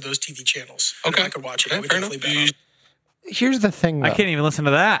access to those TV channels. Okay. I could watch it. Okay, I would fair definitely bet on it. Here's the thing, though. I can't even listen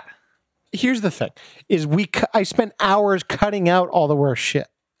to that. here's the thing: is I spent hours cutting out all the worst shit.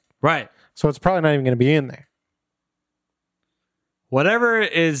 Right. So it's probably not even going to be in there. Whatever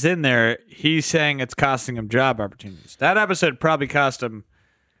is in there, he's saying it's costing him job opportunities. That episode probably cost him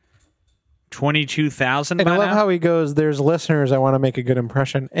 $22,000. And I love how he goes, "There's listeners. I want to make a good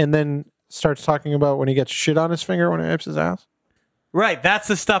impression," and then starts talking about when he gets shit on his finger when he wipes his ass. Right, that's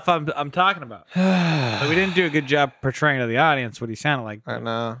the stuff I'm talking about. So we didn't do a good job portraying to the audience what he sounded like. I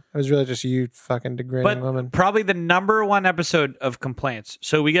know. It was really just you fucking degrading women. Probably the number one episode of complaints.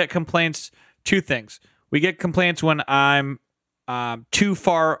 So we get complaints, two things. We get complaints when I'm too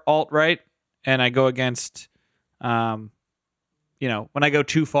far alt-right and I go against, when I go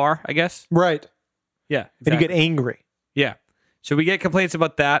too far, I guess. Right. Yeah. Exactly. And you get angry. Yeah. So we get complaints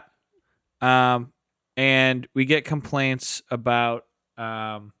about that. And we get complaints about,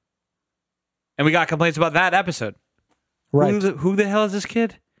 and we got complaints about that episode. Right. Who the hell is this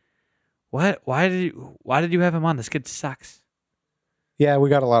kid? What? Why did you have him on? This kid sucks. Yeah, we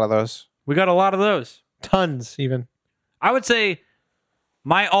got a lot of those. Tons, even. I would say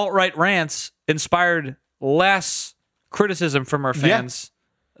my alt-right rants inspired less criticism from our fans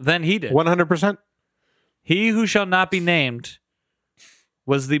than he did. 100%. He who shall not be named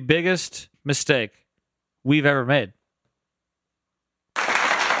was the biggest mistake we've ever made.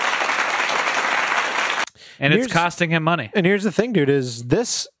 And it's costing him money. And here's the thing, dude, is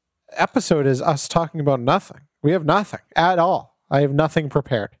this episode is us talking about nothing. We have nothing at all. I have nothing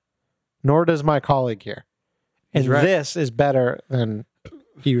prepared. Nor does my colleague here. And this is better than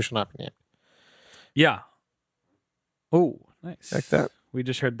He Who Shall Not Be Named. Yeah. Oh, nice. Like that. We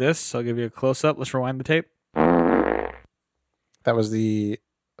just heard this. I'll give you a close-up. Let's rewind the tape. That was the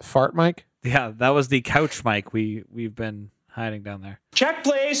fart mic? Yeah, that was the couch mic we've been hiding down there. Check,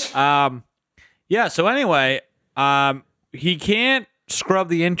 please. Yeah, so anyway, he can't scrub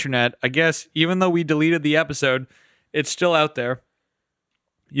the internet. I guess even though we deleted the episode, it's still out there.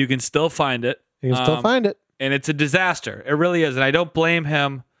 You can still find it. You can still find it. And it's a disaster. It really is. And I don't blame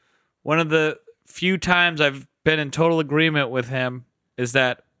him. One of the few times I've been in total agreement with him is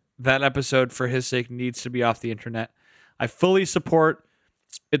that episode, for his sake, needs to be off the internet. I fully support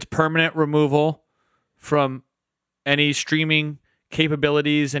its permanent removal from any streaming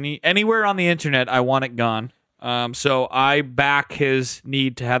capabilities, anywhere on the internet. I want it gone. So I back his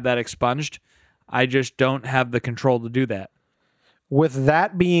need to have that expunged. I just don't have the control to do that. With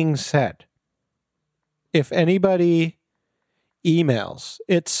that being said, if anybody emails,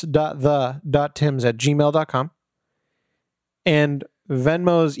 it's the.tims@gmail.com and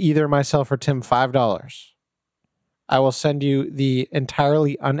Venmo's either myself or Tim $5, I will send you the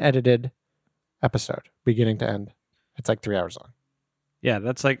entirely unedited episode, beginning to end. It's like 3 hours long. Yeah,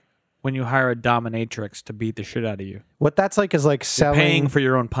 that's like when you hire a dominatrix to beat the shit out of you. What that's like is like selling... You're paying for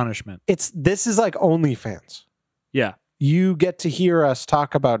your own punishment. This is like OnlyFans. Yeah. You get to hear us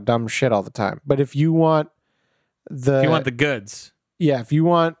talk about dumb shit all the time. But if you want the goods. Yeah, if you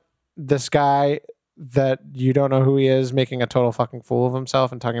want this guy that you don't know who he is making a total fucking fool of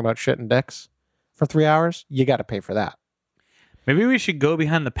himself and talking about shit and dicks for 3 hours, you got to pay for that. Maybe we should go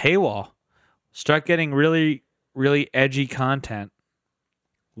behind the paywall. Start getting really, really edgy content.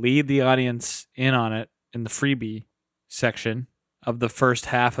 Lead the audience in on it in the freebie section of the first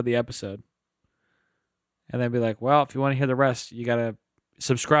half of the episode. And then be like, well, if you want to hear the rest, you got to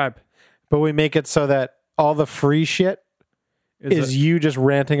subscribe. But we make it so that all the free shit is you just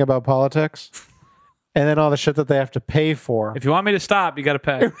ranting about politics. And then all the shit that they have to pay for. If you want me to stop, you got to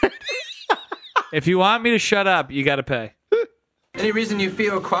pay. If you want me to shut up, you got to pay. Any reason you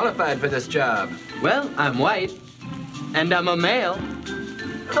feel qualified for this job? Well, I'm white. And I'm a male.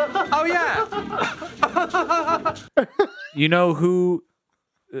 Oh, yeah. You know who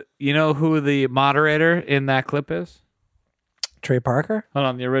the moderator in that clip is? Trey Parker? Hold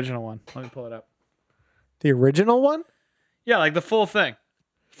on, the original one. Let me pull it up. The original one? Yeah, like the full thing.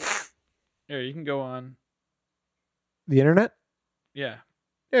 Here, you can go on. The internet? Yeah.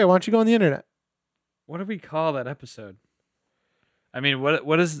 Yeah, why don't you go on the internet? What do we call that episode? I mean,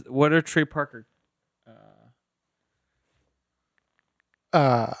 what are Trey Parker? You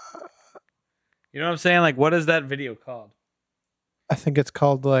know what I'm saying? Like, what is that video called? I think it's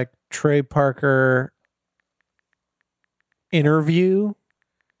called like Trey Parker interview.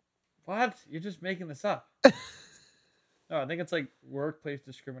 What? You're just making this up. No, I think it's like workplace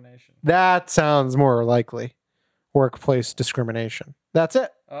discrimination. That sounds more likely. Workplace discrimination. That's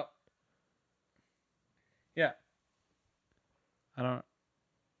it. Oh. Yeah. I don't.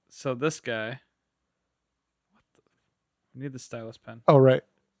 So this guy. I need the stylus pen. Oh, right.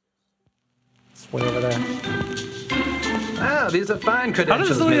 It's way over there. Oh, these are fine How credentials,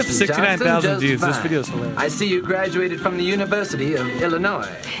 does it only have Mrs. 69,000 Johnston, views? just This fine. video is hilarious. I see you graduated from the University of Illinois.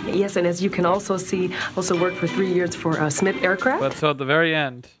 Yes, and as you can also see, also worked for 3 years for Smith Aircraft. But so at the very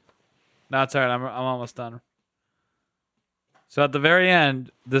end, no, it's all right. I'm almost done. So at the very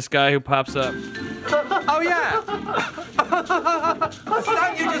end, this guy who pops up. Oh, yeah.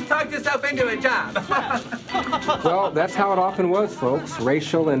 Son, you just talked yourself into a job. Well, that's how it often was, folks.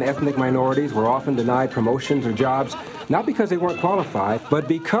 Racial and ethnic minorities were often denied promotions or jobs, not because they weren't qualified, but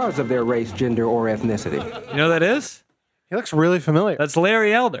because of their race, gender, or ethnicity. You know who that is? He looks really familiar. That's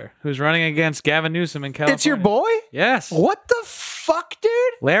Larry Elder, who's running against Gavin Newsom in California. It's your boy? Yes. What the fuck, dude?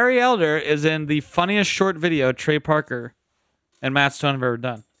 Larry Elder is in the funniest short video Trey Parker and Matt Stone have ever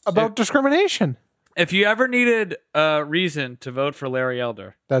done. About discrimination. If you ever needed a reason to vote for Larry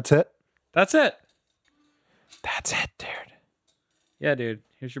Elder, That's it? that's it. That's it, dude. Yeah, dude.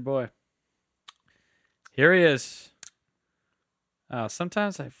 Here's your boy. Here he is. Oh,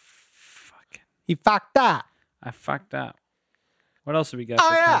 sometimes He fucked up. I fucked up. What else do we got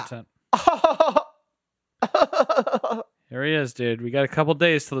for content? Here he is, dude. We got a couple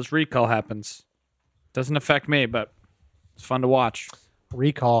days till this recall happens. Doesn't affect me, but it's fun to watch.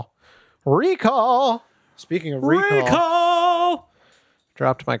 Recall. Speaking of recall.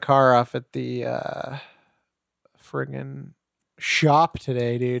 Dropped my car off at the friggin' shop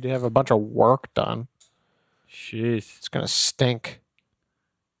today, dude. To have a bunch of work done. Jeez. It's gonna stink.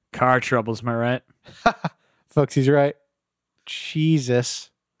 Car troubles, am I right? Folks, he's right.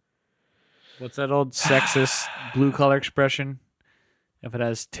 Jesus. What's that old sexist blue collar expression? If it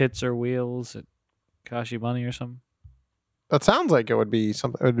has tits or wheels, it costs you money or something. That sounds like it would be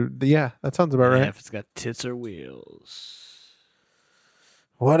something. Yeah, that sounds about right. If it's got tits or wheels.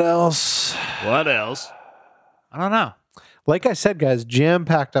 What else? What else? I don't know. Like I said, guys,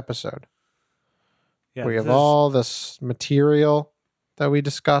 jam-packed episode. Yeah, we have all this material that we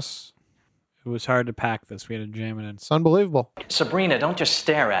discuss. It was hard to pack this. We had to jam it in. It's unbelievable. Sabrina, don't just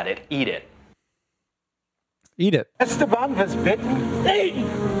stare at it. Eat it. Eat it. Esteban was bitten. Eaten.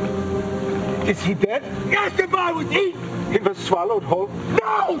 Is he dead? Esteban was eaten. He was swallowed whole.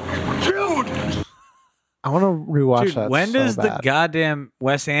 No! Jude! I want to rewatch Dude, that. when so does the bad. goddamn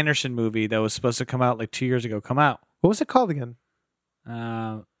Wes Anderson movie that was supposed to come out like 2 years ago come out? What was it called again?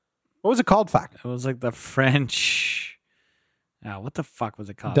 What was it called, fuck? It was like the French. What the fuck was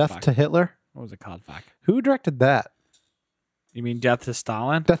it called? Death fuck? to Hitler? What was it called? Fuck. Who directed that? You mean Death to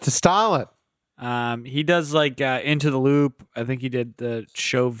Stalin? Death to Stalin. He does like Into the Loop. I think he did the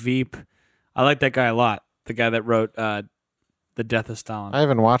show Veep. I like that guy a lot. The guy that wrote The Death of Stalin. I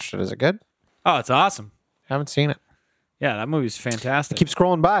haven't watched it. Is it good? Oh, it's awesome. Haven't seen it. Yeah, that movie's fantastic. I keep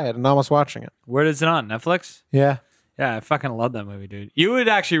scrolling by it and almost watching it. Where is it on? Netflix? Yeah. Yeah, I fucking love that movie, dude. You would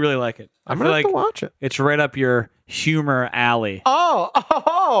actually really like it. I'm going to have to watch it. It's right up your humor alley.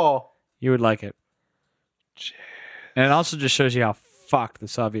 Oh. You would like it. And it also just shows you how fucked the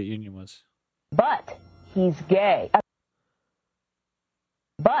Soviet Union was. But he's gay.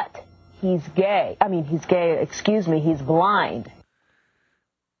 But he's gay. I mean, he's gay. Excuse me. He's blind.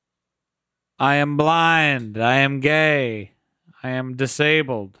 I am blind. I am gay. I am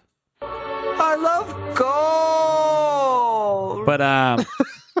disabled. I love gold. But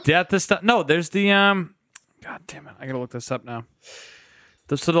Death to Stalin. No, there's the God damn it! I gotta look this up now.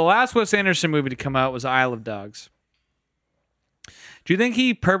 So the last Wes Anderson movie to come out was Isle of Dogs. Do you think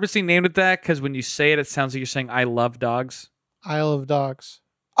he purposely named it that because when you say it, it sounds like you're saying "I love dogs"? Isle of Dogs.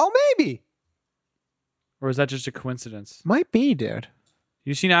 Oh, maybe. Or is that just a coincidence? Might be, dude.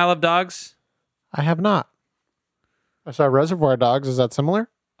 You seen Isle of Dogs? I have not. I saw Reservoir Dogs. Is that similar?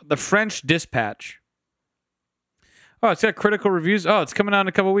 The French Dispatch. Oh, it's got critical reviews. Oh, it's coming out in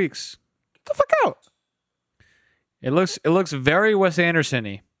a couple weeks. Get the fuck out. It looks very Wes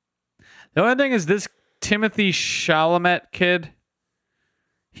Anderson-y. The only thing is this Timothy Chalamet kid.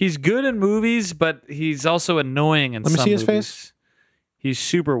 He's good in movies, but he's also annoying in some movies. Let me see his face. He's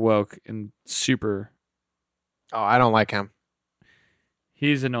super woke and super... Oh, I don't like him.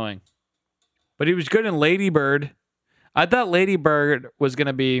 He's annoying. But he was good in Lady Bird. I thought Lady Bird was going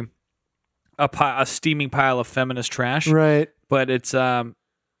to be a steaming pile of feminist trash. Right. But it's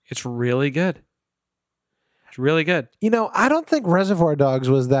really good. It's really good. You know, I don't think Reservoir Dogs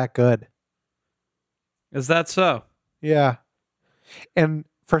was that good. Is that so? Yeah. And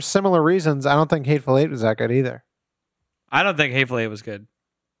for similar reasons, I don't think Hateful Eight was that good either. I don't think Hateful Eight was good.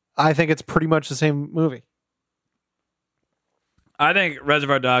 I think it's pretty much the same movie. I think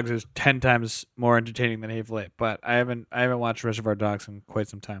Reservoir Dogs is 10 times more entertaining than Hateful Eight, but I haven't watched Reservoir Dogs in quite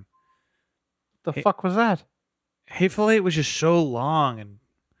some time. The fuck was that? Hateful Eight was just so long, and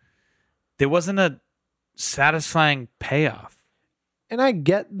there wasn't a satisfying payoff. And I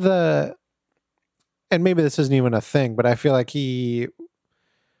get and maybe this isn't even a thing, but I feel like if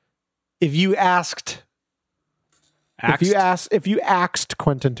you asked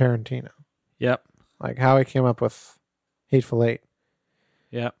Quentin Tarantino, yep, like how he came up with Hateful Eight,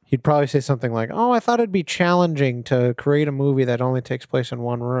 yep, he'd probably say something like, "Oh, I thought it'd be challenging to create a movie that only takes place in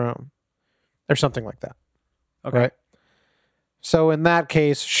one room," or something like that. Okay. Right? So in that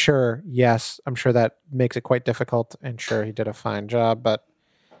case, sure, yes, I'm sure that makes it quite difficult, and sure, he did a fine job, but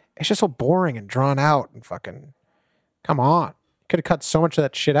it's just so boring and drawn out and fucking, come on. Could have cut so much of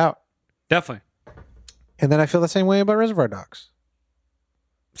that shit out. Definitely. And then I feel the same way about Reservoir Dogs.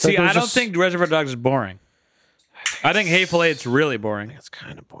 See, I don't think Reservoir Dogs is boring. I think Hateful Eight's really boring. It's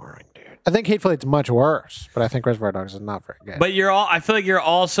kind of boring, dude. I think Hateful Eight's much worse, but I think Reservoir Dogs is not very good. But I feel like you're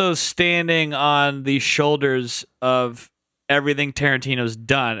also standing on the shoulders of everything Tarantino's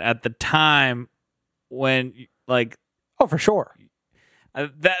done at the time when, like... Oh, for sure.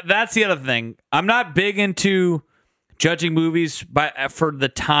 That's the other thing. I'm not big into judging movies for the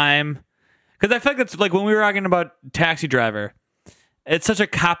time, because I feel like it's like when we were talking about Taxi Driver, it's such a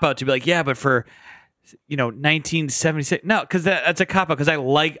cop out to be like, yeah, but for 1976, no, because that's a cop out. Because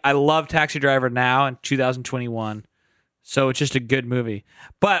I love Taxi Driver now in 2021, so it's just a good movie.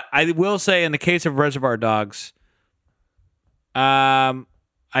 But I will say, in the case of Reservoir Dogs, I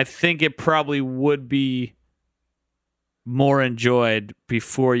think it probably would be more enjoyed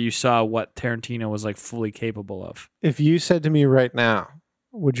before you saw what Tarantino was like fully capable of. If you said to me right now,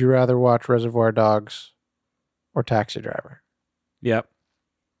 would you rather watch Reservoir Dogs or Taxi Driver? Yep.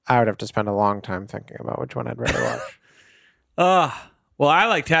 I would have to spend a long time thinking about which one I'd rather watch. Well, I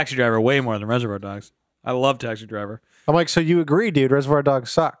like Taxi Driver way more than Reservoir Dogs. I love Taxi Driver. I'm like, so you agree, dude, Reservoir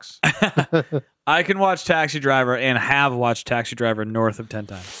Dogs sucks. I can watch Taxi Driver and have watched Taxi Driver north of 10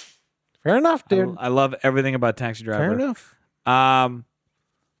 times. Fair enough, dude. I love everything about Taxi Driver. Fair enough. I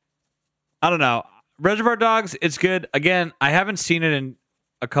don't know. Reservoir Dogs, it's good. Again, I haven't seen it in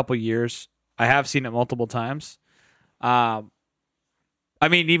a couple years. I have seen it multiple times. I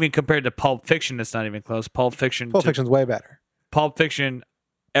mean, even compared to Pulp Fiction, it's not even close. Pulp Fiction's way better. Pulp Fiction,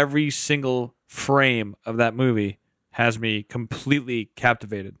 every single frame of that movie has me completely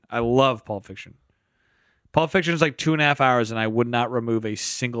captivated. I love Pulp Fiction. Pulp Fiction is like 2.5 hours, and I would not remove a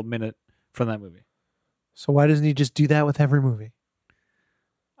single minute from that movie. So why doesn't he just do that with every movie?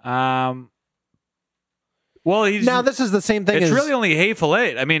 Well, this is the same thing. It's really only Hateful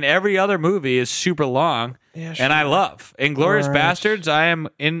Eight. I mean, every other movie is super long, and I love Inglourious Bastards. I am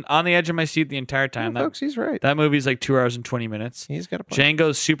on the edge of my seat the entire time. Folks, he's right. That movie's like 2 hours and 20 minutes. He's got a point.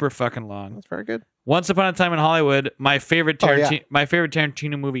 Django's super fucking long. That's very good. Once Upon a Time in Hollywood, my favorite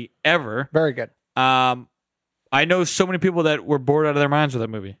Tarantino movie ever. Very good. I know so many people that were bored out of their minds with that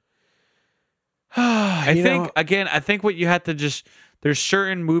movie. I think what you have to there's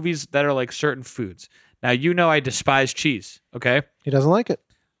certain movies that are like certain foods. Now, I despise cheese, okay? He doesn't like it.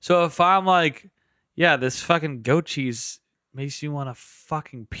 So if I'm like, yeah, this fucking goat cheese makes you want to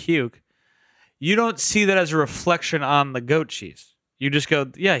fucking puke, you don't see that as a reflection on the goat cheese. You just go,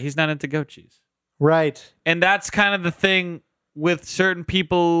 yeah, he's not into goat cheese. Right. And that's kind of the thing with certain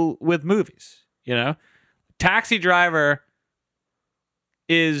people with movies, Taxi Driver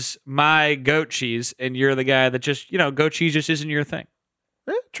is my goat cheese, and you're the guy that just, goat cheese just isn't your thing.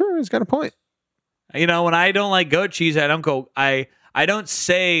 Yeah, true. He's got a point. When I don't like goat cheese, I don't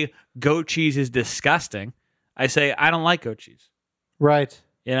say goat cheese is disgusting. I say I don't like goat cheese. Right.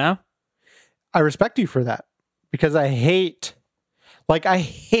 I respect you for that, because I hate when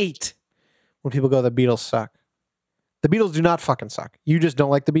people go, the Beatles suck. The Beatles do not fucking suck. You just don't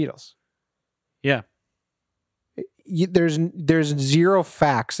like the Beatles. Yeah. There's zero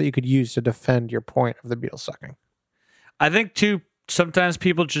facts that you could use to defend your point of the Beatles sucking. I think too, sometimes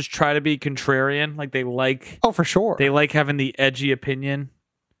people just try to be contrarian. Like they like... Oh, for sure. They like having the edgy opinion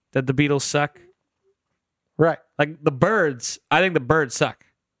that the Beatles suck. Right. Like the Byrds. I think the Byrds suck. I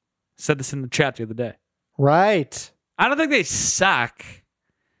said this in the chat the other day. Right. I don't think they suck,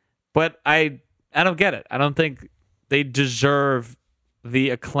 but I don't get it. I don't think they deserve the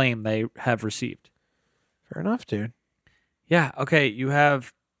acclaim they have received. Fair enough, dude. Yeah, okay, you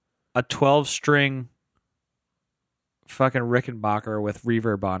have a 12-string fucking Rickenbacker with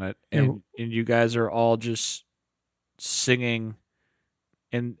reverb on it, and you guys are all just singing,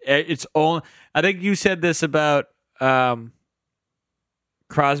 and it's all... I think you said this about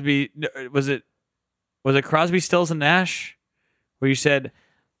Crosby... Was it Crosby, Stills, and Nash? Where you said,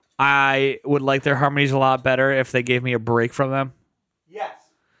 I would like their harmonies a lot better if they gave me a break from them? Yes.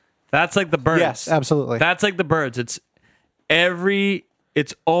 That's like the Byrds. Yes, absolutely. That's like the Byrds. It's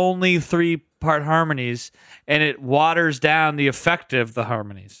only three part harmonies, and it waters down the effect of the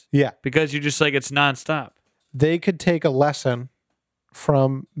harmonies. Yeah. Because you're just like, it's nonstop. They could take a lesson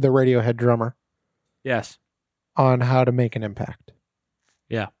from the Radiohead drummer. Yes. On how to make an impact.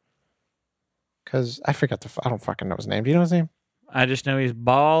 Yeah. Because I forgot I don't fucking know his name. Do you know his name? I just know he's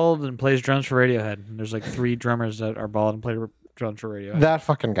bald and plays drums for Radiohead. And there's like 3 drummers that are bald and play drums for Radiohead. That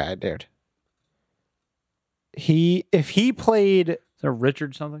fucking guy, dude. If he played... Is that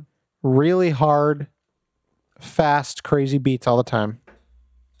Richard something? Really hard, fast, crazy beats all the time,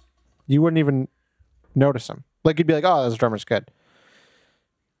 you wouldn't even notice him. Like, you'd be like, oh, this drummer's good.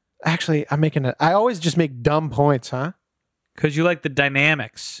 Actually, I always just make dumb points, huh? Because you like the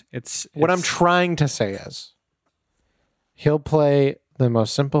dynamics. What I'm trying to say is, he'll play the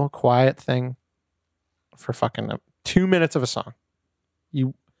most simple, quiet thing for fucking 2 minutes of a song.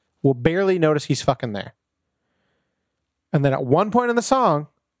 You will barely notice he's fucking there. And then at one point in the song,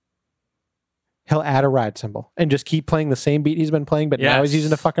 he'll add a ride cymbal and just keep playing the same beat he's been playing, but now he's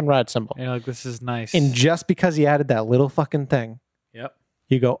using a fucking ride cymbal. You're like, this is nice. And just because he added that little fucking thing, yep,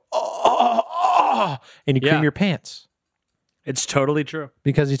 you go, oh, and you cream your pants. It's totally true.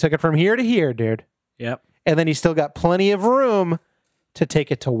 Because he took it from here to here, dude. Yep. And then he's still got plenty of room to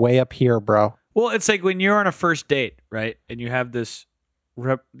take it to way up here, bro. Well, it's like when you're on a first date, right? And you have this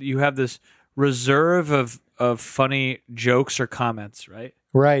reserve of funny jokes or comments, right?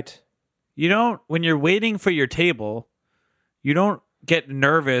 Right. You don't, when you're waiting for your table, you don't get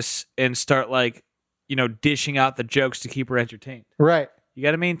nervous and start like, dishing out the jokes to keep her entertained. Right. You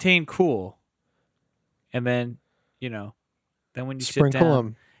got to maintain cool. And then, then when you Sprinkle sit down,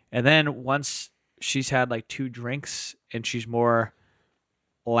 them. And then once she's had like 2 drinks and she's more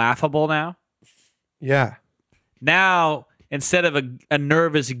laughable now. Yeah. Now, instead of a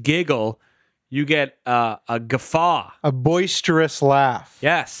nervous giggle, you get a guffaw. A boisterous laugh.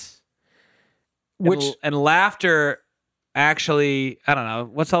 Yes. And laughter actually, I don't know,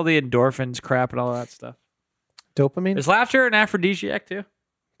 what's all the endorphins crap and all that stuff? Dopamine? Is laughter an aphrodisiac too?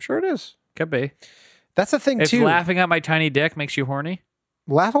 Sure it is. Could be. That's the thing if too. Laughing at my tiny dick makes you horny?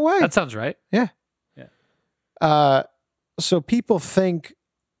 Laugh away. That sounds right. Yeah. Yeah. So people think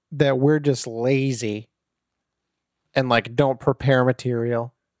that we're just lazy and like don't prepare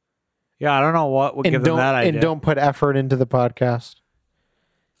material. Yeah, I don't know what would give them that idea. And don't put effort into the podcast.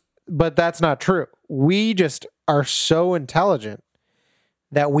 But that's not true. We just are so intelligent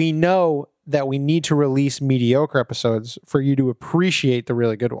that we know that we need to release mediocre episodes for you to appreciate the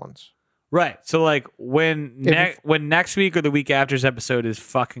really good ones. Right. So like when next week or the week after's episode is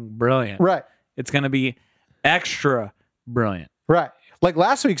fucking brilliant. Right. It's going to be extra brilliant. Right. Like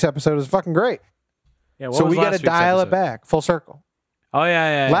last week's episode was fucking great. Yeah. So we got to dial it back full circle. Oh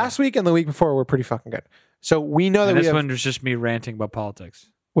yeah. Last week and the week before were pretty fucking good. So we know that this one was just me ranting about politics.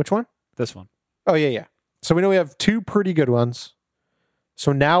 Which one? This one. Oh yeah. So we know we have 2 pretty good ones.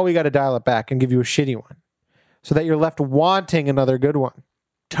 So now we got to dial it back and give you a shitty one, so that you're left wanting another good one.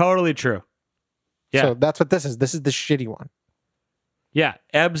 Totally true. Yeah. So that's what this is. This is the shitty one. Yeah.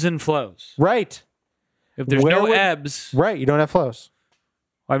 Ebbs and flows. Right. If there's no ebbs. Right. You don't have flows.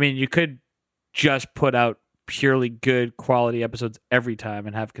 I mean, you could just put out purely good quality episodes every time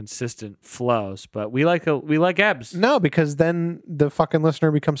and have consistent flows, but we like ebbs. No, because then the fucking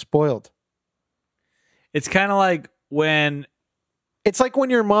listener becomes spoiled. It's kind of like when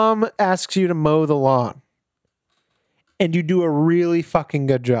your mom asks you to mow the lawn and you do a really fucking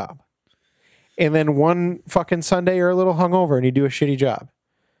good job. And then one fucking Sunday you're a little hungover and you do a shitty job.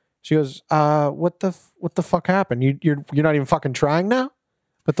 She goes, what the fuck happened? You're not even fucking trying now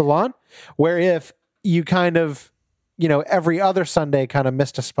with the lawn? Where if you kind of, every other Sunday kind of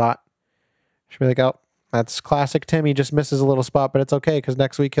missed a spot, she'll be like, oh, that's classic Tim. He just misses a little spot, but it's okay because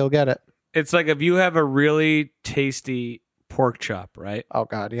next week he'll get it. It's like if you have a really tasty pork chop, right? Oh,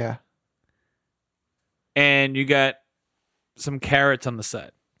 God, yeah. And you got some carrots on the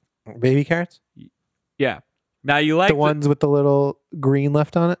side. Baby carrots? Yeah. Now you like the ones with the little green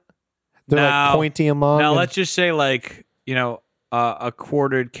left on it? They're like pointy and long. Now let's just say like, a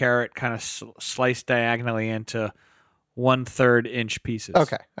quartered carrot kind of sliced diagonally into 1/3 inch pieces.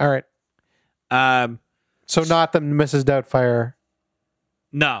 Okay. All right. So not the Mrs. Doubtfire.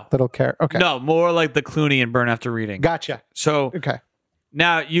 No. Little carrot. Okay. No, more like the Clooney and Burn After Reading. Gotcha. So okay.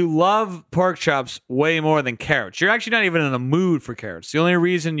 Now you love pork chops way more than carrots. You're actually not even in the mood for carrots. The only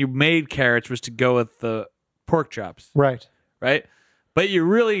reason you made carrots was to go with the pork chops. Right. Right? But you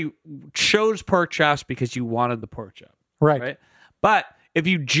really chose pork chops because you wanted the pork chop. Right. But if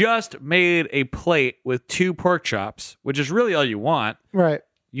you just made a plate with 2 pork chops, which is really all you want, right,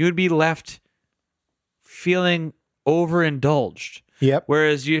 you would be left feeling overindulged. Yep.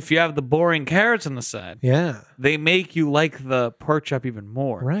 Whereas if you have the boring carrots on the side, Yeah. they make you like the pork chop even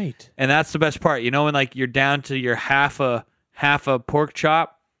more. Right. And that's the best part. You know, when like you're down to your half a pork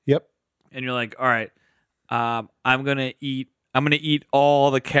chop. Yep. And you're like, all right, I'm gonna eat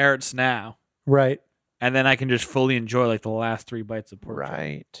all the carrots now. Right. And then I can just fully enjoy like the last 3 bites of pork chop.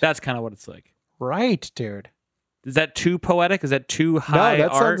 Right. That's kind of what it's like. Right, dude. Is that too poetic? Is that too high? No,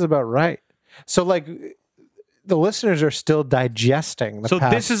 that art? sounds about right. So like the listeners are still digesting the So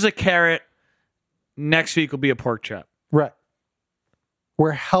past. this is a carrot. Next week will be a pork chop. Right.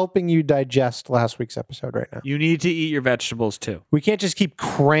 We're helping you digest last week's episode right now. You need to eat your vegetables too. We can't just keep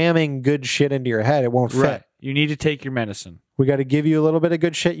cramming good shit into your head. It won't fit. You need to take your medicine. We got to give you a little bit of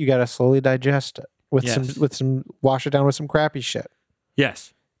good shit. You got to slowly digest it with Yes. some wash it down with some crappy shit.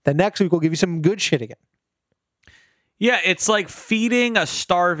 Yes. Then next week we'll give you some good shit again. Yeah, it's like feeding a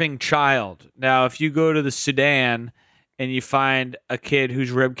starving child. Now, if you go to the Sudan and you find a kid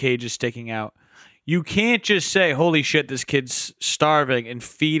whose rib cage is sticking out, you can't just say, holy shit, this kid's starving, and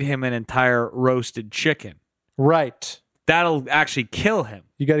feed him an entire roasted chicken. Right. That'll actually kill him.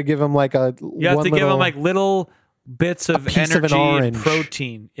 You got to give him like a You have to give him like little bits of piece of an energy and orange.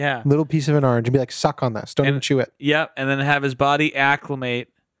 protein. Yeah. little piece of an orange and be like, suck on this. Don't even chew it. Yep. And then have his body acclimate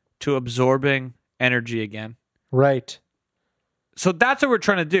to absorbing energy again. Right. So that's what we're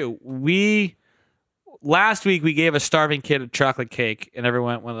trying to do. Last week we gave a starving kid a chocolate cake, and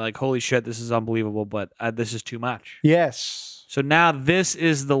everyone went like, "Holy shit, this is unbelievable!" But this is too much. Yes. So now this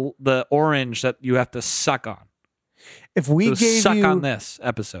is the orange that you have to suck on. If we gave suck you on this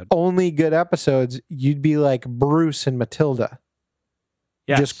episode, only good episodes, you'd be like Bruce and Matilda.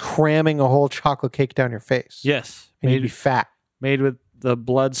 Yes. Just cramming a whole chocolate cake down your face. Yes. And you'd be fat. Made with the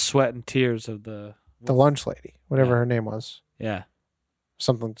blood, sweat, and tears of the lunch lady, whatever her name was. Yeah.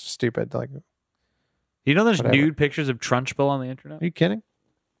 Something stupid. Like, you know there's whatever. nude pictures of Trunchbull on the internet? Are you kidding?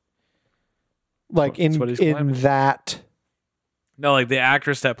 Like That's what he's in claiming. that. No, like the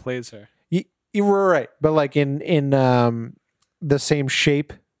actress that plays her. You were right. But like in the same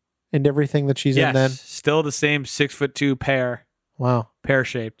shape and everything that she's in then. Still the same 6'2" pear. Wow. Pear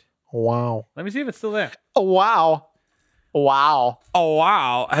shaped. Wow. Let me see if it's still there. Oh, wow. Wow. Oh,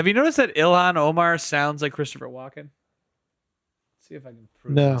 wow. Have you noticed that Ilhan Omar sounds like Christopher Walken? Let's see if I can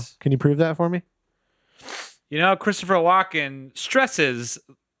prove No. this. Can you prove that for me? You know, Christopher Walken stresses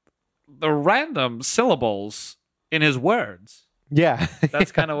the random syllables in his words. Yeah.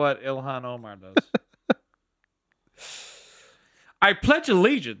 That's kind of what Ilhan Omar does. I pledge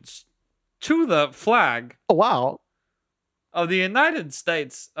allegiance to the flag. Oh, wow. Of the United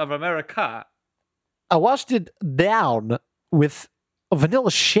States of America. I washed it down with a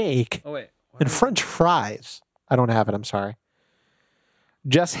vanilla shake and French fries. I don't have it. I'm sorry.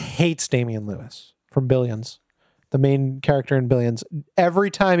 Jess hates Damian Lewis from Billions, the main character in Billions. Every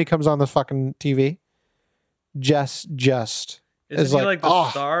time he comes on the fucking TV, Jess just Isn't he like the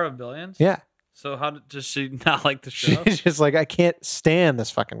star of Billions? Yeah. So how does she not like the show? She's just like, I can't stand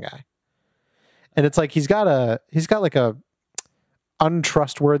this fucking guy. And it's like he's got like a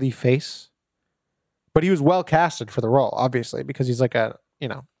untrustworthy face. But he was well casted for the role, obviously, because he's like he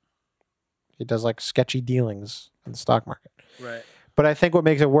does like sketchy dealings in the stock market. Right. But I think what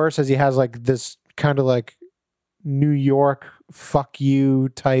makes it worse is he has like this kind of like New York fuck you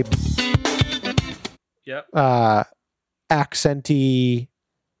type Yep. accenty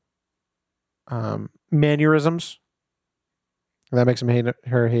mannerisms. And that makes him hate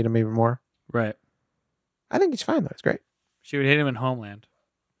him even more. Right. I think he's fine though. It's great. She would hate him in Homeland.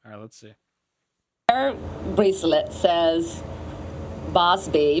 All right, let's see. Her bracelet says boss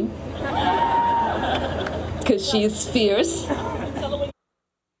babe because she's fierce. Who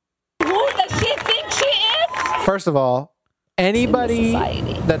does she think she is? First of all, anybody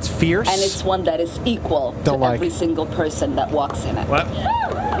that's fierce and it's one that is equal to every single person that walks in it. What?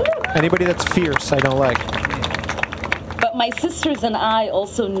 Anybody that's fierce, I don't like. But my sisters and I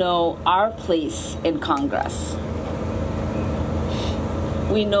also know our place in Congress.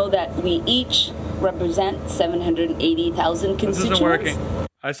 We know that we each represent 780,000 This constituents. isn't working.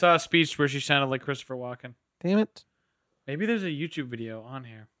 I saw a speech where she sounded like Christopher Walken. Damn it. Maybe there's a YouTube video on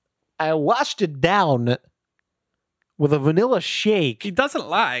here. I washed it down with a vanilla shake. He doesn't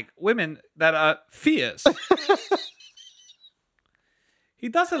like women that are fierce. He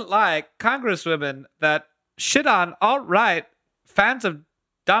doesn't like congresswomen that shit on alt-right fans of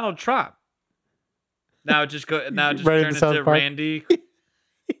Donald Trump. Now just turn into Randy.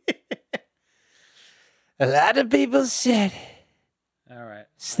 A lot of people said, All right.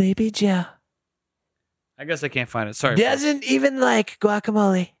 Sleepy Joe I guess I can't find it. Sorry. doesn't even like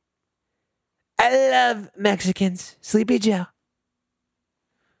guacamole. I love Mexicans. Sleepy Joe.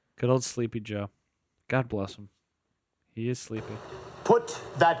 Good old Sleepy Joe. God bless him. He is sleepy. Put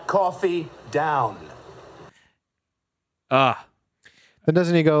that coffee down. Then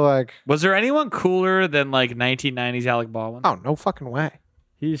doesn't he go like... Was there anyone cooler than like 1990s Alec Baldwin? Oh, no fucking way.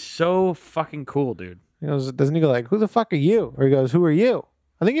 He's so fucking cool, dude. He goes, doesn't he go like, who the fuck are you? Or he goes, who are you?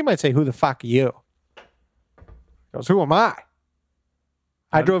 I think he might say, who the fuck are you? He goes, who am I?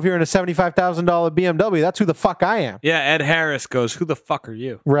 I drove here in a $75,000 BMW. That's who the fuck I am. Yeah, Ed Harris goes, who the fuck are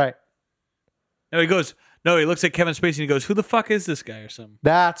you? Right. No, he looks at Kevin Spacey and he goes, who the fuck is this guy or something?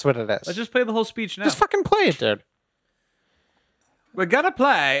 That's what it is. Let's just play the whole speech now. Just fucking play it, dude. We're going to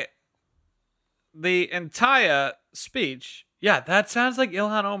play the entire speech. Yeah, that sounds like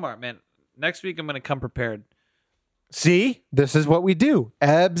Ilhan Omar, man. Next week I'm going to come prepared. See? This is what we do.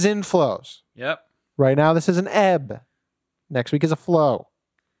 Ebbs and flows. Yep. Right now, this is an ebb. Next week is a flow.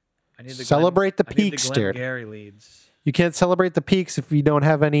 I need the celebrate the I need peaks, the dude. Gary leads. You can't celebrate the peaks if you don't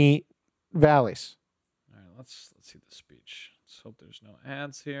have any valleys. All right, let's see the speech. Let's hope there's no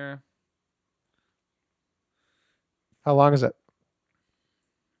ads here. How long is it?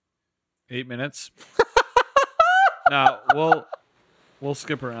 8 minutes. No, we'll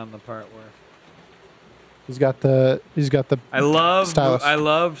skip around the part where he's got the I love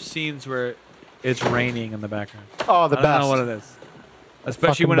stylus. scenes where it's raining in the background. Oh, the I best. don't know what it is.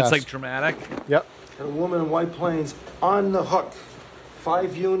 Especially fucking when it's best. like dramatic. Yep. And a woman in White Plains on the hook.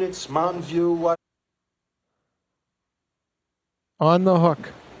 5 units, Mountain View, what? On the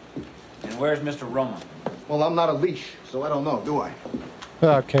hook. And where's Mr. Roman? Well, I'm not a leash, so I don't know, do I?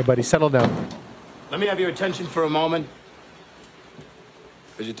 Okay, buddy, settle down. Let me have your attention for a moment.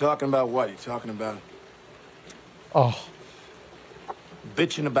 Because you're talking about what? You're talking about Oh,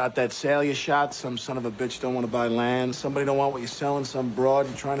 bitching about that sale you shot. Some son of a bitch don't want to buy land. Somebody don't want what you're selling. Some broad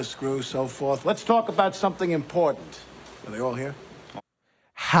you're trying to screw, so forth. Let's talk about something important. Are they all here?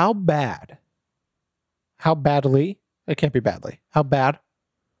 how bad? How badly? It can't be badly. How bad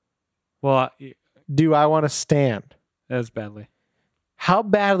Well, do I want to stand? that's badly. How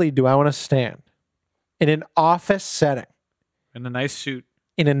badly do I want to stand in an office setting, In a nice suit.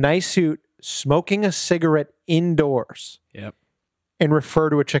 in a nice suit, smoking a cigarette indoors, Yep. and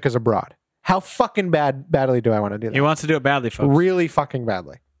refer to a chick as a broad? How fucking badly do I want to do that? He wants to do it badly, folks. Really fucking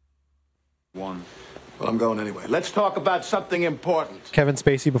badly. One. Well, I'm going anyway. Let's talk about something important. Kevin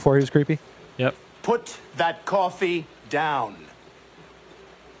Spacey before he was creepy? Yep. Put that coffee down.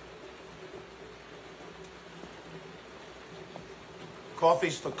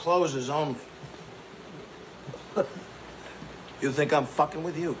 Coffee's for closers only. You think I'm fucking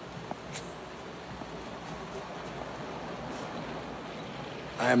with you?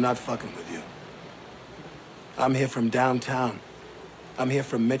 I am not fucking with you. I'm here from downtown. I'm here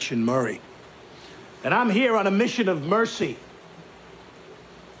from Mitch and Murray. And I'm here on a mission of mercy.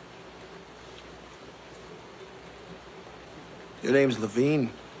 Your name's Levine?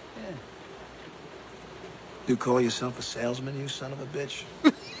 Yeah. You call yourself a salesman, you son of a bitch?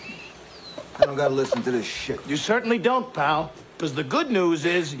 I don't gotta listen to this shit. You certainly don't, pal. Because the good news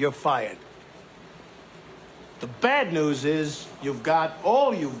is you're fired. The bad news is you've got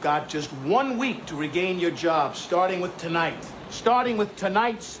just 1 week to regain your job, starting with tonight. Starting with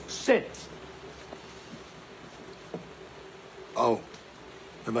tonight's sit. Oh,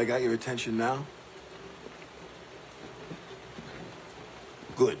 have I got your attention now?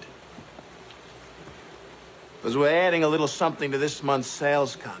 Good. Because we're adding a little something to this month's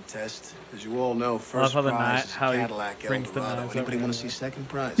sales contest. As you all know, first prize is a Cadillac Eldorado. Anybody want to see second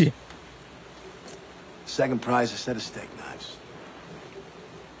prize? Yeah. Second prize is a set of steak knives.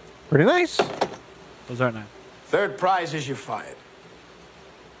 Pretty nice. Those are nice. Third prize is you're fired.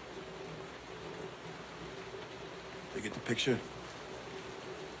 You get the picture?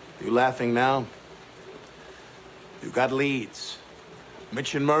 You laughing now? You got leads.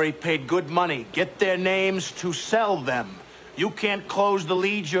 Mitch and Murray paid good money. Get their names to sell them. You can't close the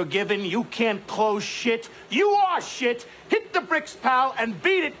leads you're given. You can't close shit. You are shit. Hit the bricks, pal, and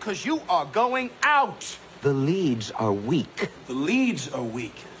beat it, because you are going out. The leads are weak. The leads are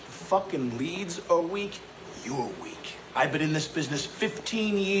weak. The fucking leads are weak. You're weak. I've been in this business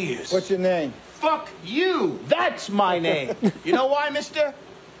 15 years. What's your name? Fuck you. That's my name. You know why, mister?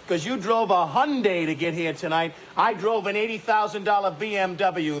 Because you drove a Hyundai to get here tonight. I drove an $80,000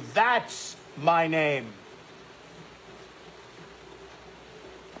 BMW. That's my name.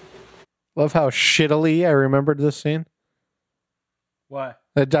 Love how shittily I remembered this scene. Why?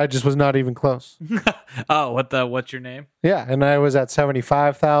 I just was not even close. Oh, what's your name? Yeah, and I was at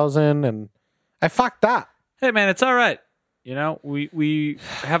 75,000, and I fucked up. Hey, man, it's all right. You know, we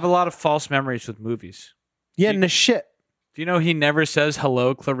have a lot of false memories with movies. Yeah, no shit. Do you know he never says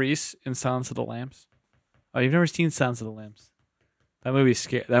hello, Clarice, in Silence of the Lambs? Oh, you've never seen Silence of the Lambs? That movie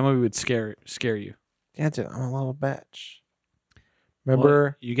would scare you. Yeah, dude, I'm a little bitch. Remember?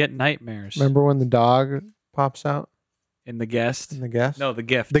 Well, you get nightmares. Remember when the dog pops out? In The Guest? In The Guest? No, The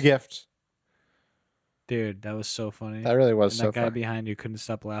Gift. The Gift. Dude, that was so funny. That really was and so that guy funny. behind you couldn't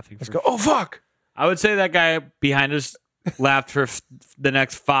stop laughing. Let's go, oh, fuck! I would say that guy behind us laughed for the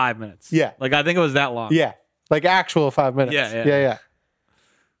next 5 minutes. Yeah. Like, I think it was that long. Yeah. Like actual 5 minutes. Yeah.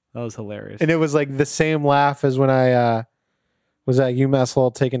 That was hilarious. And it was like the same laugh as when I was at UMass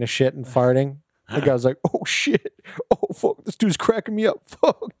Lowell taking a shit and farting. The guy was like, oh, shit. Oh, fuck. This dude's cracking me up.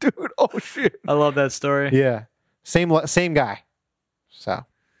 Fuck, dude. Oh, shit. I love that story. Yeah. Same guy. So.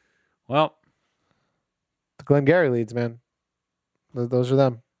 Well. The Glengarry leads, man. Those are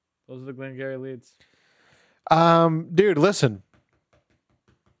them. Those are the Glengarry leads. Dude, listen.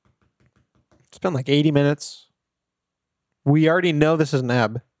 It's been like 80 minutes. We already know this is an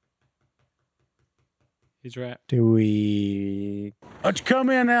ebb. He's right. Do we... Why don't you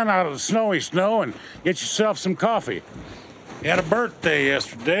come in then out of the snowy snow and get yourself some coffee? You had a birthday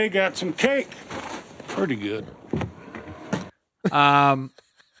yesterday, got some cake. Pretty good.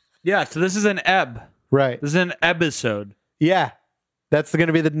 Yeah, so this is an ebb. Right. This is an episode. Yeah. That's going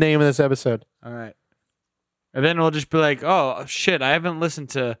to be the name of this episode. All right. And then we'll just be like, oh, shit, I haven't listened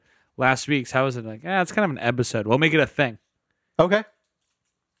to last week's. How was it? Like, it's kind of an episode. We'll make it a thing. Okay.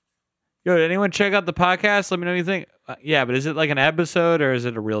 Yo, did anyone check out the podcast? Let me know what you think. Yeah, but is it like an episode or is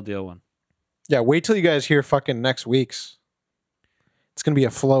it a real deal one? Yeah, wait till you guys hear fucking next week's. It's going to be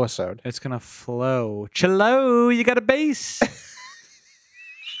a flow-isode. It's going to flow. Cello, you got a bass.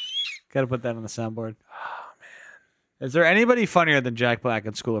 Got to put that on the soundboard. Oh, man. Is there anybody funnier than Jack Black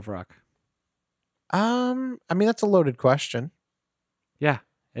in School of Rock? I mean, that's a loaded question. Yeah,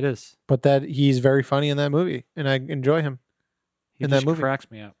 it is. But that he's very funny in that movie, and I enjoy him in that movie. He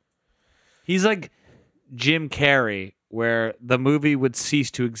cracks me up. He's like Jim Carrey, where the movie would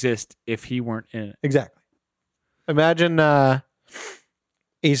cease to exist if he weren't in it. Exactly. Imagine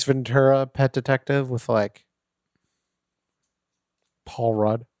Ace Ventura, Pet Detective, with like Paul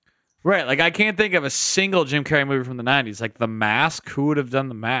Rudd. Right. Like, I can't think of a single Jim Carrey movie from the 90s. Like The Mask. Who would have done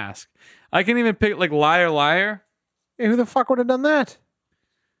The Mask? I can even pick like Liar Liar. Hey, who the fuck would have done that?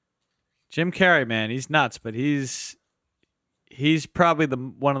 Jim Carrey, man, he's nuts, but he's probably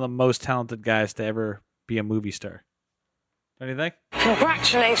one of the most talented guys to ever be a movie star. Don't you think?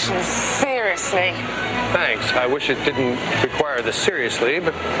 Congratulations, seriously. Thanks. I wish it didn't require this seriously,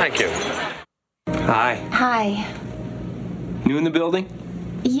 but thank you. Hi. Hi. New in the building?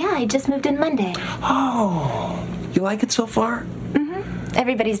 Yeah, I just moved in Monday. Oh, you like it so far? Mm-hmm.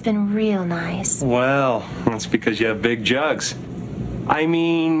 Everybody's been real nice. Well, that's because you have big jugs. I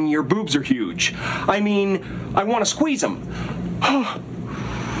mean, your boobs are huge. I mean, I want to squeeze them.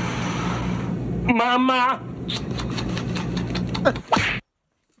 Mama!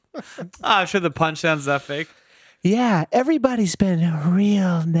 I'm sure the punch sounds that fake. Yeah, everybody's been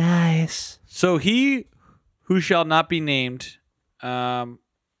real nice. So he who shall not be named,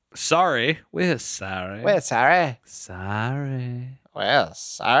 sorry. We're sorry. We're sorry. Sorry. Well,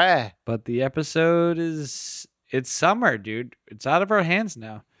 sorry. But the episode it's summer, dude. It's out of our hands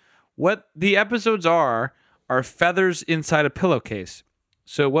now. What the episodes are feathers inside a pillowcase.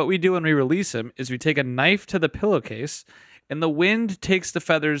 So what we do when we release them is we take a knife to the pillowcase and the wind takes the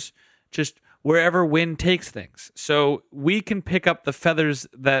feathers just wherever wind takes things. So we can pick up the feathers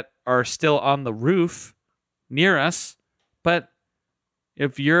that are still on the roof near us, but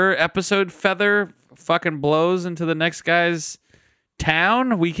if your episode feather fucking blows into the next guy's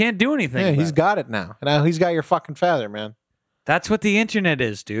town, we can't do anything. Yeah, he's got it now. Now he's got your fucking feather, man. That's what the internet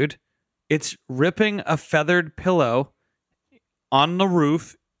is, dude. It's ripping a feathered pillow on the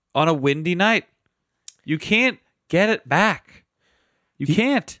roof on a windy night. You can't get it back. You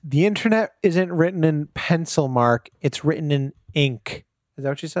can't. The internet isn't written in pencil mark. It's written in ink. Is that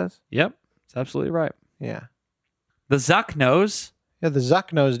what she says? Yep. That's absolutely right. Yeah. The Zuck knows. Yeah, the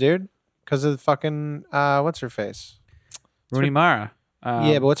Zuck knows, dude. Because of the fucking, what's her face? Rooney Mara.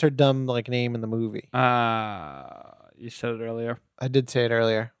 Yeah, but what's her dumb like name in the movie? You said it earlier. I did say it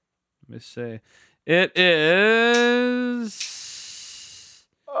earlier. Let me see. It is.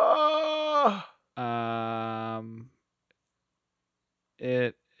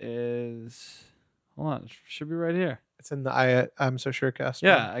 It is. Hold on. It should be right here. It's in the I'm So Sure cast.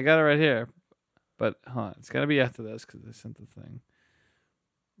 Yeah, I got it right here. But hold on. It's got to be after this because I sent the thing.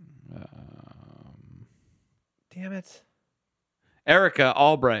 Damn it. Erica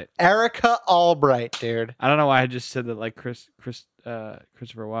Albright. Erica Albright, dude. I don't know why I just said that like Christopher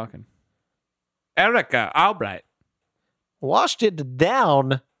Walken. Erica Albright. washed it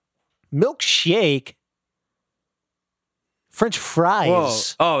down, milkshake, French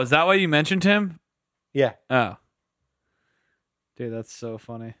fries. Whoa. Oh, is that why you mentioned him? Yeah. Oh. Dude, that's so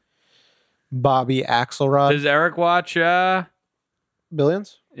funny. Bobby Axelrod. Does Eric watch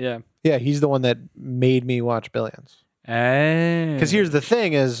Billions? Yeah. Yeah, he's the one that made me watch Billions. Hey. Because here's the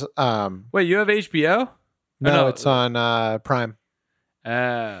thing is... Wait, you have HBO? No, it's on Prime.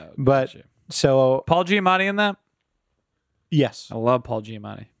 But gotcha. So... Paul Giamatti in that? Yes. I love Paul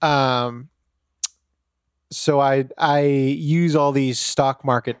Giamatti. So I use all these stock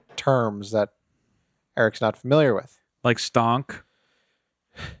market terms that Eric's not familiar with. Like stonk?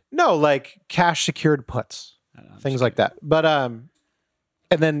 No, like cash secured puts. Things like that. But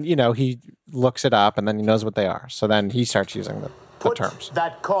and then, he looks it up and then he knows what they are. So then he starts using the terms. Put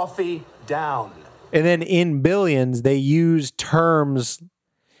that coffee down. And then in Billions, they use terms.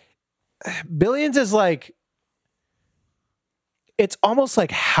 Billions is like, it's almost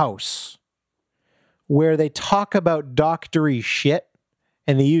like House, where they talk about doctory shit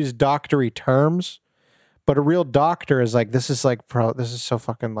and they use doctory terms. But a real doctor is like, this is so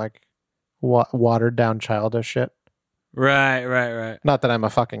fucking like watered down childish shit. Right. Not that I'm a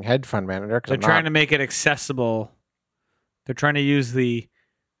fucking hedge fund manager. They're trying to make it accessible. They're trying to use the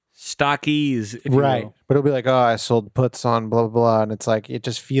stockies, if you will. But it'll be like, oh, I sold puts on blah, blah, blah. And it's like, it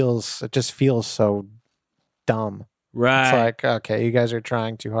just feels so dumb. Right. It's like, okay, you guys are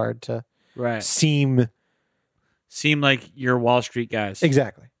trying too hard to seem like you're Wall Street guys.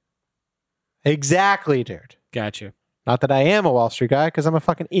 Exactly, dude. Gotcha. Not that I am a Wall Street guy, because I'm a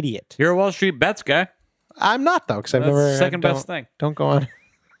fucking idiot. You're a Wall Street bets guy. I'm not, though, because I've That's never... the second best thing. Don't go on.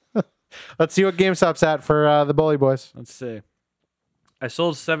 Let's see what GameStop's at for the Bully Boys. Let's see. I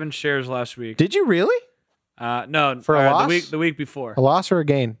sold 7 shares last week. Did you really? No. For a loss? The week before. A loss or a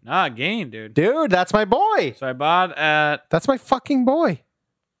gain? Nah, a gain, dude. Dude, that's my boy. So I bought at... That's my fucking boy.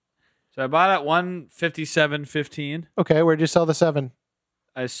 So I bought at 157.15. Okay, where'd you sell the 7?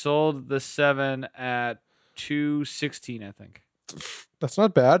 I sold the 7 at 216, I think. That's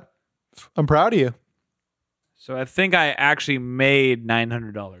not bad. I'm proud of you. So I think I actually made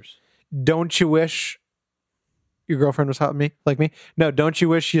 $900. Don't you wish your girlfriend was hot like me? No, don't you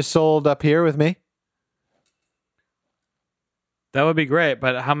wish you sold up here with me? That would be great,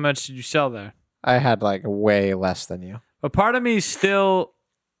 but how much did you sell there? I had like way less than you. But part of me still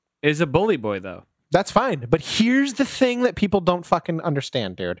is a bully boy, though. That's fine. But here's the thing that people don't fucking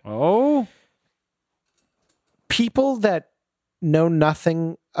understand, dude. Oh? People that know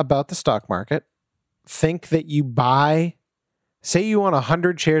nothing about the stock market think that you buy, say you own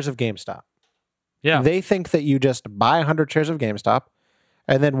 100 shares of GameStop. Yeah. They think that you just buy 100 shares of GameStop,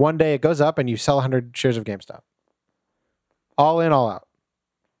 and then one day it goes up and you sell 100 shares of GameStop. All in, all out.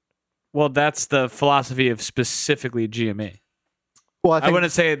 Well, that's the philosophy of specifically GME. Well, I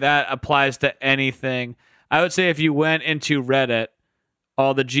wouldn't say that applies to anything. I would say if you went into Reddit,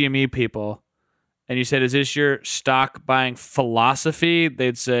 all the GME people, and you said, is this your stock buying philosophy?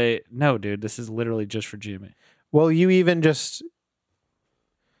 They'd say, no, dude, this is literally just for GME. Well, you even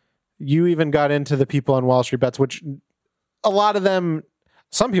got into the people on Wall Street Bets, which a lot of them,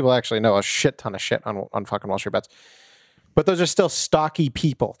 some people actually know a shit ton of shit on fucking Wall Street Bets. But those are still stocky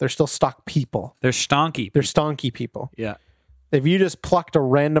people. They're still stock people. They're stonky. They're stonky people. Yeah. If you just plucked a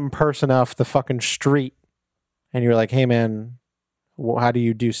random person off the fucking street and you're like, hey, man, how do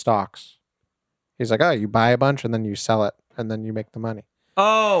you do stocks? He's like, oh, you buy a bunch and then you sell it and then you make the money.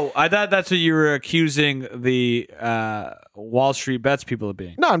 Oh, I thought that's what you were accusing the Wall Street Bets people of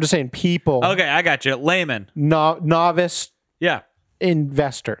being. No, I'm just saying people. Okay, I got you. Layman. Novice. Yeah.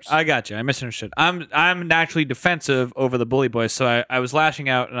 Investors. I got you. I misunderstood. I'm naturally defensive over the bully boys, so I was lashing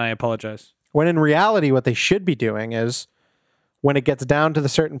out and I apologize. When in reality, what they should be doing is when it gets down to the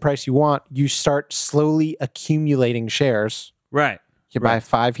certain price you want, you start slowly accumulating shares. Right. You buy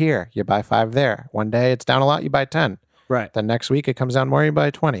 5 here. You buy 5 there. One day it's down a lot, you buy 10. Right. The next week it comes down more, you buy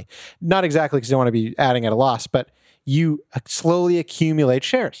 20. Not exactly because you don't want to be adding at a loss, but you slowly accumulate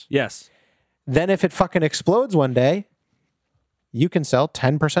shares. Yes. Then if it fucking explodes one day, you can sell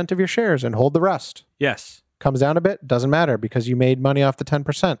 10% of your shares and hold the rest. Yes. Comes down a bit, doesn't matter because you made money off the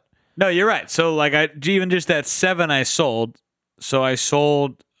 10%. No, you're right. So like even just that 7 I sold, so I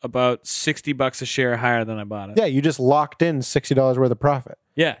sold about $60 a share higher than I bought it. Yeah, you just locked in $60 worth of profit.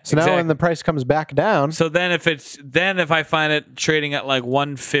 Yeah. So now when the price comes back down, so then if I find it trading at like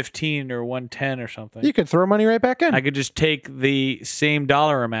 115 or 110 or something, you could throw money right back in. I could just take the same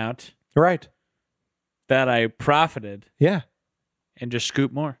dollar amount, right, that I profited, yeah, and just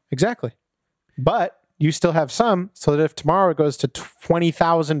scoop more. Exactly. But you still have some, so that if tomorrow it goes to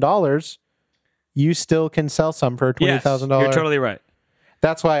 $20,000, you still can sell some for $20,000. You're totally right.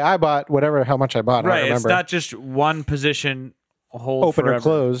 That's why I bought how much I bought. I Right. don't remember. It's not just one position hold open forever. or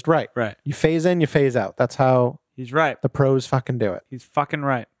closed. Right. Right. You phase in, you phase out. That's how He's right. the pros fucking do it. He's fucking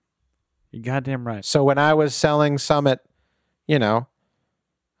right. You're goddamn right. So when I was selling some at,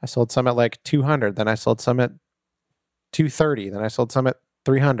 I sold some at like 200, then I sold some at 230, then I sold some at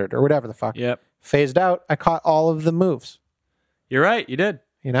 300 or whatever the fuck. Yep. Phased out, I caught all of the moves. You're right. You did.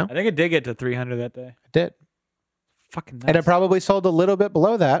 You know? I think it did get to 300 that day. I did. Fucking nice. And it probably sold a little bit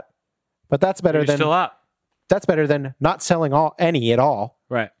below that, but that's better than still up. That's better than not selling any at all.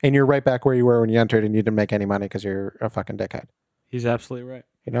 Right. And you're right back where you were when you entered and you didn't make any money because you're a fucking dickhead. He's absolutely right.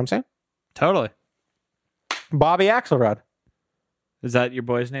 You know what I'm saying? Totally. Bobby Axelrod. Is that your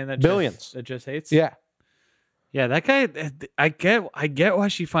boy's name? That Billions. That just hates. Yeah. Yeah, that guy. I get why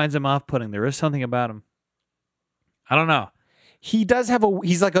she finds him off-putting. There is something about him. I don't know. He does have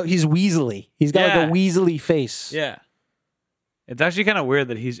he's weaselly. He's got like a weaselly face. Yeah. It's actually kind of weird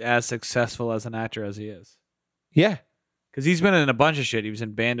that he's as successful as an actor as he is. Yeah. Because he's been in a bunch of shit. He was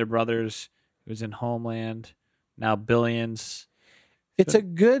in Band of Brothers. He was in Homeland. Now Billions. It's a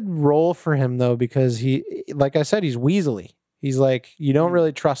good role for him, though, because he, like I said, he's weaselly. He's like, you don't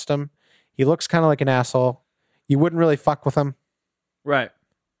really trust him. He looks kind of like an asshole. You wouldn't really fuck with him. Right.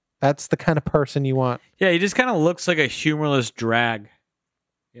 That's the kind of person you want. Yeah, he just kind of looks like a humorless drag.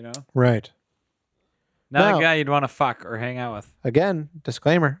 You know? Right. Not a guy you'd want to fuck or hang out with. Again,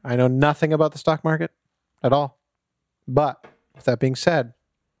 disclaimer, I know nothing about the stock market at all. But with that being said,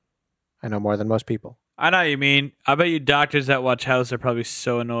 I know more than most people. I know what you mean. I bet you doctors that watch House are probably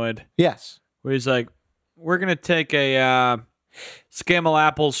so annoyed. Yes. Where he's like, we're going to take a Scammell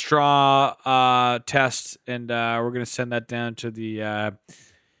apple straw test, and we're going to send that down to the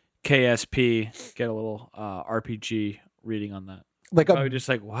KSP, get a little RPG reading on that. Like probably just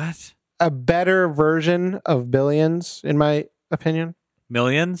like, what? A better version of Billions, in my opinion.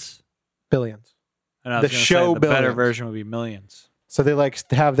 Millions? Billions. And I the was gonna show say the better Billions. version would be Millions. So they like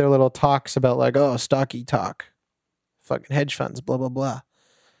have their little talks about like, oh, stocky talk, fucking hedge funds, blah, blah, blah.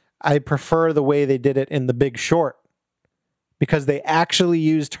 I prefer the way they did it in The Big Short because they actually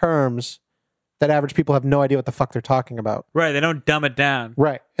use terms that average people have no idea what the fuck they're talking about. Right. They don't dumb it down.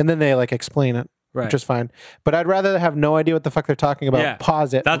 Right. And then they like explain it, Right. which is fine. But I'd rather have no idea what the fuck they're talking about. Yeah.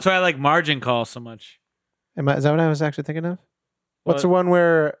 Pause it. That's why I like Margin Call so much. Is that what I was actually thinking of? What's What? the one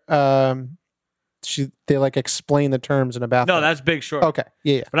where they like explain the terms in a bathroom? No, that's Big Short. Okay.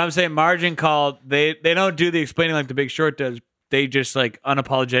 Yeah. But I'm saying Margin Call, they don't do the explaining like the Big Short does. They just like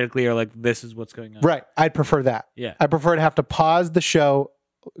unapologetically are like, this is what's going on. Right. I'd prefer that. Yeah. I prefer to have to pause the show,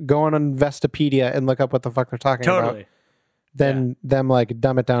 go on Investopedia and look up what the fuck they're talking Totally. about. Than them like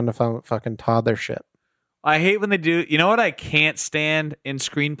dumb it down to fucking toddler shit. I hate when they do. You know what I can't stand in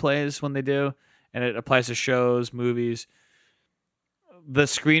screenplays when they do, and it applies to shows, movies. The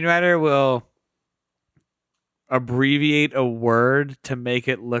screenwriter will abbreviate a word to make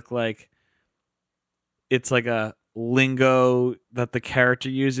it look like it's like a lingo that the character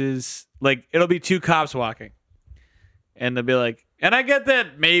uses. Like it'll be two cops walking, and they'll be like, and I get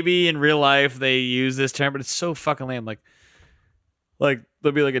that maybe in real life they use this term, but it's so fucking lame. Like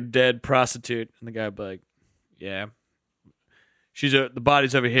there'll be like a dead prostitute, and the guy will be like, yeah, the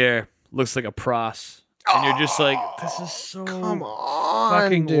body's over here, looks like a pros. And you're just like, this is so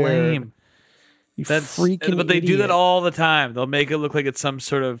fucking dude. lame. You That's freaking but they do that idiot. all the time. They'll make it look like it's some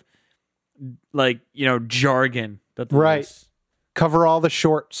sort of like, jargon that they Right. use. Cover all the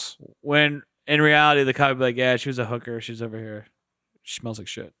shorts. When in reality the cop would be like, yeah, she was a hooker, she's over here. She smells like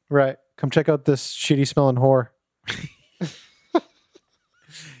shit. Right. Come check out this shitty smelling whore.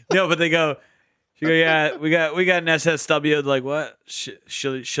 No, but they go, yeah, we got an SSW. Like what?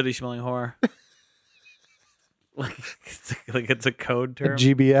 Shitty smelling whore. like it's a code term.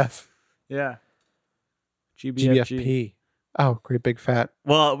 GBF. Yeah. GBFG. GBFP. Oh, great big fat.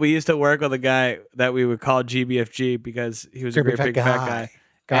 Well, we used to work with a guy that we would call GBFG because he was a great big fat guy.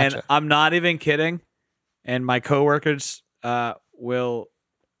 Gotcha. And I'm not even kidding. And my coworkers will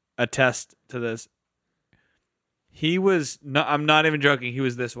attest to this. He was I'm not even joking. He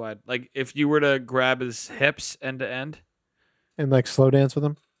was this wide. Like if you were to grab his hips end to end. And like slow dance with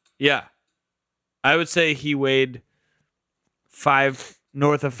him? Yeah. I would say he weighed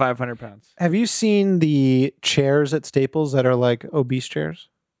north of 500 pounds. Have you seen the chairs at Staples that are like obese chairs?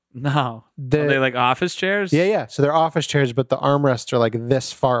 No. Are they like office chairs? Yeah. So they're office chairs, but the armrests are like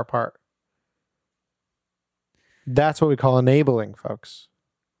this far apart. That's what we call enabling, folks.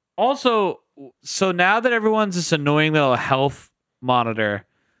 Also, so now that everyone's this annoying little health monitor,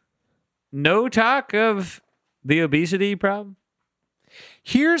 no talk of the obesity problem?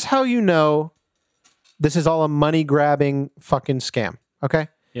 Here's how you know This is all a money-grabbing fucking scam, okay?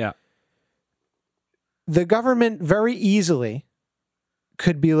 Yeah. The government very easily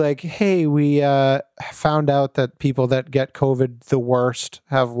could be like, hey, we found out that people that get COVID the worst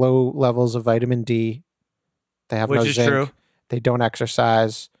have low levels of vitamin D. They have no Which is zinc. true. They don't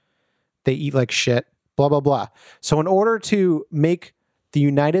exercise. They eat like shit. Blah, blah, blah. So in order to make the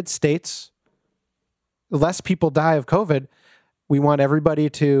United States less people die of COVID, we want everybody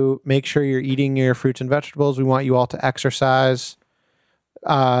to make sure you're eating your fruits and vegetables. We want you all to exercise.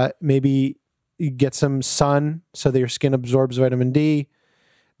 Maybe you get some sun so that your skin absorbs vitamin D.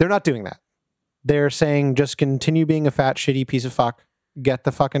 They're not doing that. They're saying just continue being a fat, shitty piece of fuck. Get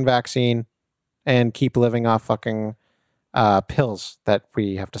the fucking vaccine and keep living off fucking pills that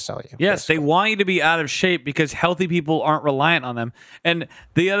we have to sell you. Yes, they want you to be out of shape because healthy people aren't reliant on them. And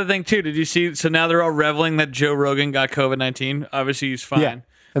the other thing too, did you see? So now they're all reveling that Joe Rogan got COVID-19. Obviously, he's fine. Yeah,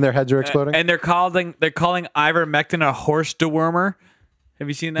 and their heads are exploding. And they're calling ivermectin a horse dewormer. Have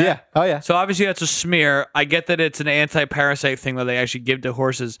you seen that? Yeah. Oh yeah. So obviously that's a smear. I get that it's an anti-parasite thing that they actually give to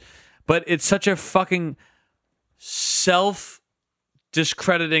horses, but it's such a fucking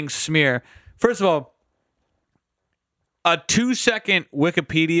self-discrediting smear. First of all, a 2-second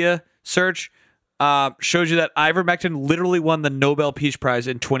Wikipedia search shows you that ivermectin literally won the Nobel Peace Prize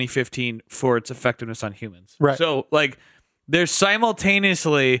in 2015 for its effectiveness on humans. Right. So, like, they're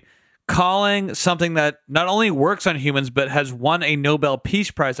simultaneously calling something that not only works on humans, but has won a Nobel Peace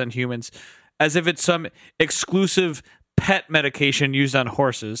Prize on humans as if it's some exclusive pet medication used on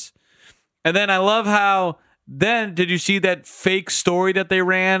horses. And then I love how... Then, did you see that fake story that they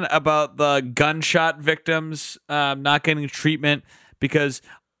ran about the gunshot victims not getting treatment because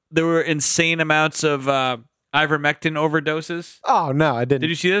there were insane amounts of ivermectin overdoses? Oh, no, I didn't. Did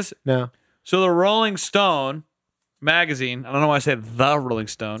you see this? No. So the Rolling Stone magazine, I don't know why I said the Rolling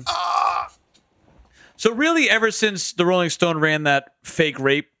Stone. So really, ever since the Rolling Stone ran that fake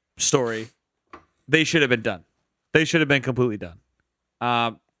rape story, they should have been done. They should have been completely done.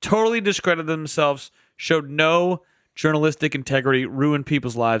 Totally discredited themselves. Showed no journalistic integrity, ruined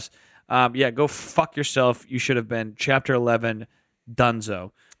people's lives. Go fuck yourself. You should have been Chapter 11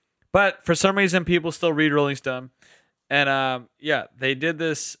 donezo. But for some reason, people still read Rolling Stone. And they did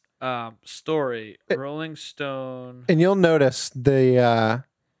this story. Rolling Stone. And you'll notice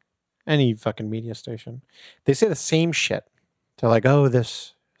any fucking media station, they say the same shit. They're like, oh,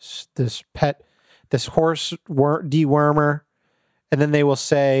 this horse dewormer. And then they will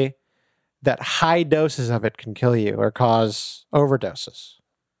say that high doses of it can kill you or cause overdoses.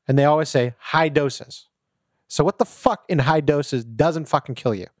 And they always say high doses. So what the fuck in high doses doesn't fucking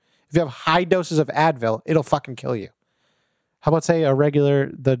kill you? If you have high doses of Advil, it'll fucking kill you. How about say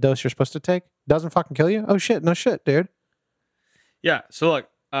the dose you're supposed to take doesn't fucking kill you? Oh shit, no shit, dude. Yeah, so look,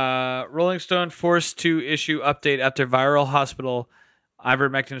 Rolling Stone forced to issue update after viral hospital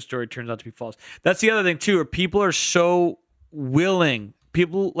ivermectin story turns out to be false. That's the other thing too, where people are so willing,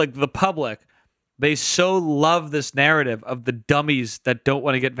 people like the public, they so love this narrative of the dummies that don't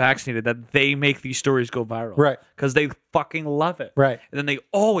want to get vaccinated that they make these stories go viral. Right. Because they fucking love it. Right. And then they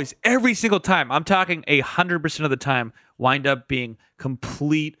always, every single time, I'm talking 100% of the time, wind up being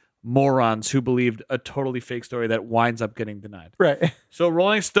complete morons who believed a totally fake story that winds up getting denied. Right. So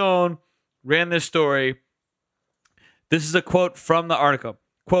Rolling Stone ran this story. This is a quote from the article.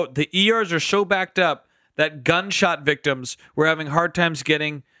 Quote, the ERs are so backed up that gunshot victims were having hard times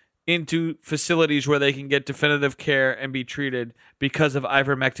getting into facilities where they can get definitive care and be treated because of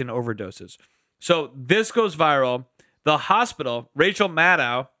ivermectin overdoses. So this goes viral. The hospital, Rachel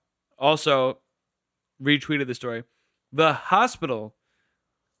Maddow, also retweeted the story. The hospital,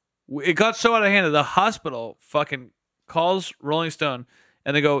 it got so out of hand that the hospital fucking calls Rolling Stone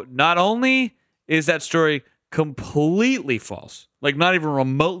and they go, not only is that story completely false, like not even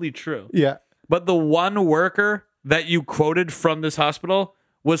remotely true. Yeah. But the one worker that you quoted from this hospital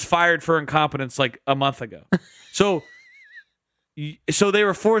was fired for incompetence like a month ago. So they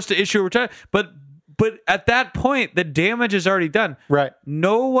were forced to issue a retirement. But at that point, the damage is already done. Right.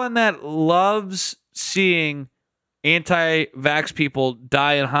 No one that loves seeing anti-vax people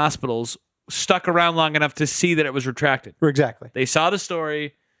die in hospitals stuck around long enough to see that it was retracted. Exactly. They saw the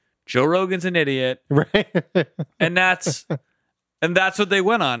story. Joe Rogan's an idiot. Right. And that's what they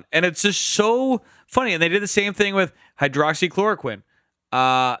went on. And it's just so funny. And they did the same thing with hydroxychloroquine.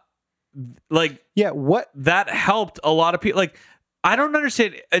 That helped a lot of people. Like, I don't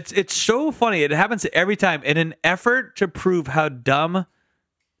understand. It's so funny. It happens every time. In an effort to prove how dumb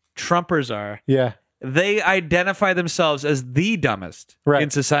Trumpers are, yeah, they identify themselves as the dumbest in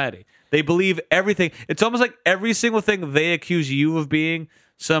society. They believe everything. It's almost like every single thing they accuse you of being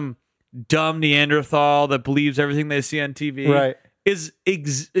some dumb Neanderthal that believes everything they see on TV, Right.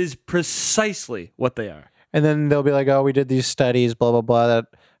 is precisely what they are. And then they'll be like, oh, we did these studies, blah, blah, blah, that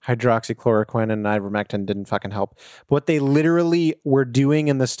hydroxychloroquine and ivermectin didn't fucking help. But what they literally were doing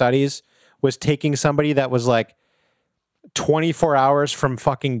in the studies was taking somebody that was like 24 hours from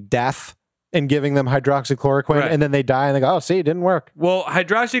fucking death and giving them hydroxychloroquine, Right. and then they die, and they go, oh, see, it didn't work. Well,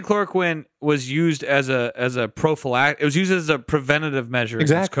 hydroxychloroquine was used as a prophylactic. It was used as a preventative measure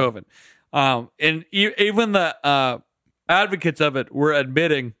against COVID. And even the advocates of it were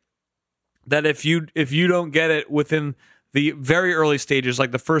admitting that if you don't get it within the very early stages,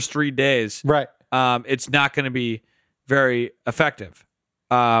 like the first 3 days, right, it's not going to be very effective.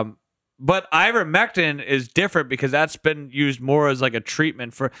 But ivermectin is different because that's been used more as like a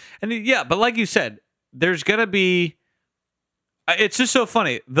treatment for, and yeah, but like you said, there's going to be, it's just so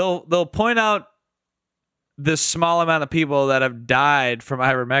funny. They'll point out this small amount of people that have died from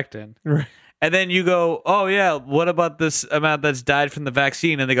ivermectin. Right. And then you go, oh yeah, what about this amount that's died from the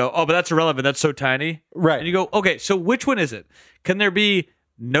vaccine? And they go, oh, but that's irrelevant. That's so tiny. Right. And you go, okay, so which one is it? Can there be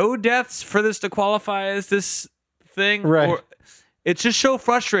no deaths for this to qualify as this thing? Right. Or, it's just so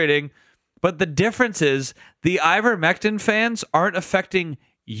frustrating. But the difference is the ivermectin fans aren't affecting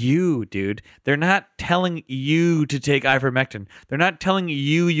you, dude. They're not telling you to take ivermectin. They're not telling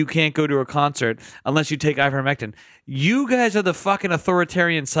you can't go to a concert unless you take ivermectin. You guys are the fucking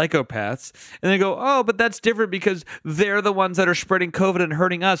authoritarian psychopaths. And they go, oh, but that's different because they're the ones that are spreading COVID and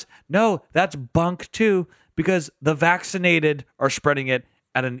hurting us. No, that's bunk too, because the vaccinated are spreading it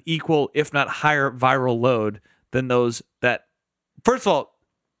at an equal, if not higher viral load than those that, first of all,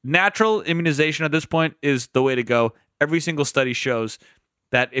 natural immunization at this point is the way to go. Every single study shows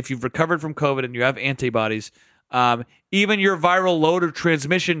that if you've recovered from COVID and you have antibodies, even your viral load of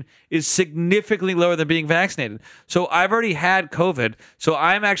transmission is significantly lower than being vaccinated. So I've already had COVID, so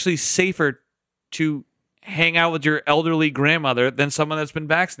I'm actually safer to hang out with your elderly grandmother than someone that's been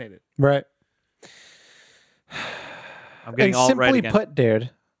vaccinated. Right. I'm getting and all right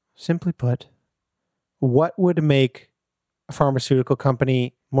again. Simply put, what would make a pharmaceutical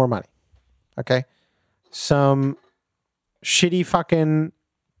company more money? Okay. Some shitty fucking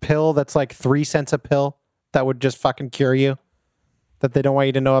pill that's like 3 cents a pill that would just fucking cure you, that they don't want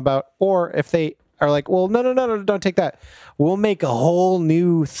you to know about. Or if they are like, well, no, don't take that. We'll make a whole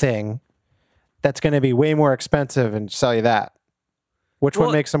new thing that's going to be way more expensive and sell you that. Which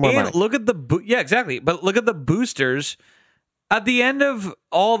one makes them more money? Look at yeah, exactly. But look at the boosters. At the end of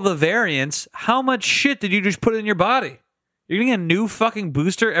all the variants, how much shit did you just put in your body? You're getting a new fucking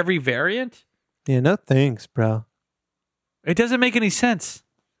booster every variant? Yeah, no thanks, bro. It doesn't make any sense.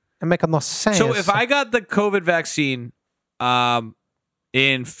 It makes no sense. So if I got the COVID vaccine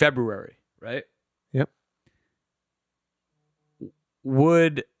in February, right? Yep.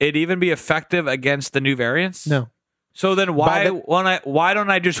 Would it even be effective against the new variants? No. So then why don't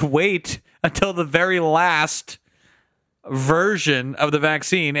I just wait until the very last version of the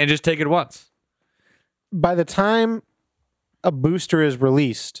vaccine and just take it once? By the time a booster is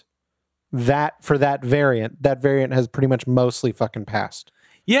released, for that variant has pretty much mostly fucking passed.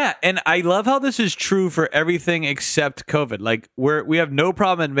 Yeah, and I love how this is true for everything except COVID. Like we have no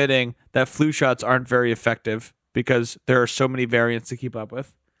problem admitting that flu shots aren't very effective because there are so many variants to keep up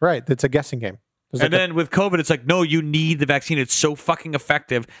with. Right, it's a guessing game. And then with COVID, it's like, no, you need the vaccine. It's so fucking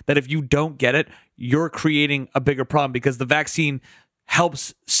effective that if you don't get it, you're creating a bigger problem because the vaccine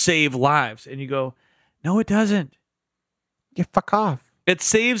helps save lives. And you go, no, it doesn't. You fuck off. It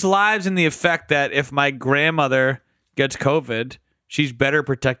saves lives in the effect that if my grandmother gets COVID, she's better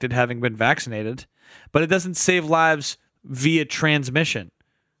protected having been vaccinated. But it doesn't save lives via transmission.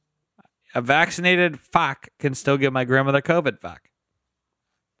 A vaccinated fuck can still give my grandmother COVID, fuck.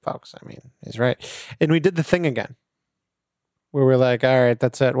 Folks, I mean, he's right. And we did the thing again where we're like, all right,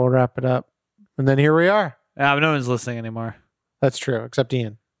 that's it. We'll wrap it up. And then here we are. No one's listening anymore. That's true, except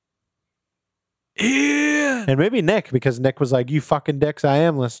Ian. Ian! And maybe Nick, because Nick was like, you fucking dicks, I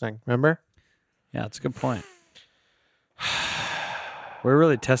am listening. Remember? Yeah, that's a good point. We're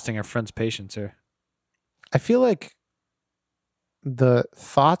really testing our friend's patience here. I feel like the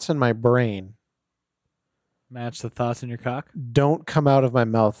thoughts in my brain match the thoughts in your cock? Don't come out of my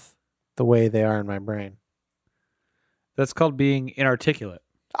mouth the way they are in my brain. That's called being inarticulate.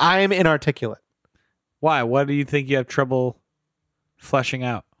 I'm inarticulate. Why? What do you think you have trouble fleshing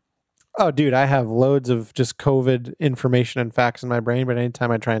out? Oh, dude, I have loads of just COVID information and facts in my brain, but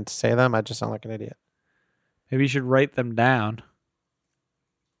anytime I try and say them, I just sound like an idiot. Maybe you should write them down.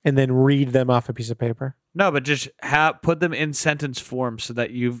 And then read them off a piece of paper? No, but just put them in sentence form so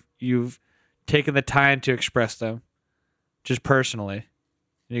that you've taken the time to express them just personally.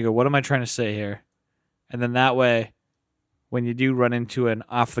 And you go, what am I trying to say here? And then that way, when you do run into an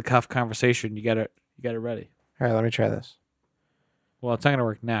off-the-cuff conversation, you got it ready. All right, let me try this. Well, it's not going to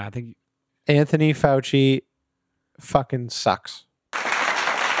work now. I think Anthony Fauci fucking sucks.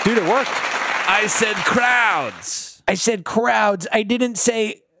 Dude, it worked. I said crowds. I said crowds. I didn't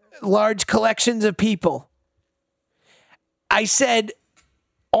say large collections of people. I said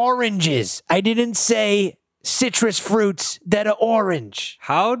oranges. I didn't say citrus fruits that are orange.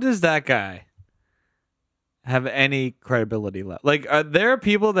 How does that guy have any credibility left? Like, are there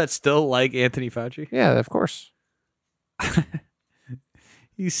people that still like Anthony Fauci? Yeah, of course.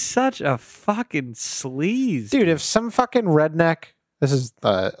 He's such a fucking sleaze. Dude, if some fucking redneck, this is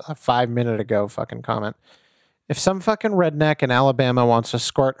a 5 minute ago fucking comment. If some fucking redneck in Alabama wants to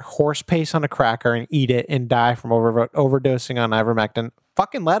squirt horse paste on a cracker and eat it and die from overdosing on ivermectin,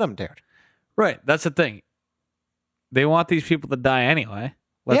 fucking let him, dude. Right, that's the thing. They want these people to die anyway.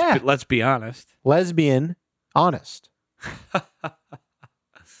 Let's be honest. Lesbian, honest.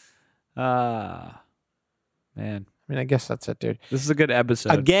 Man. I mean, I guess that's it, dude. This is a good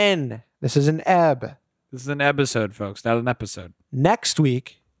episode. Again, this is an ebb. This is an episode, folks, not an episode. Next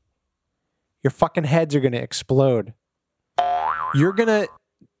week, your fucking heads are going to explode. You're going to...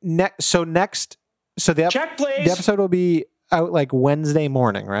 Check, please. The episode will be out like Wednesday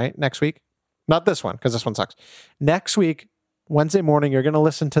morning, right? Next week? Not this one, because this one sucks. Next week, Wednesday morning, you're going to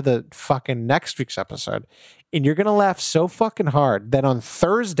listen to the fucking next week's episode, and you're going to laugh so fucking hard that on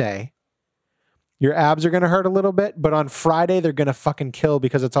Thursday... your abs are going to hurt a little bit, but on Friday, they're going to fucking kill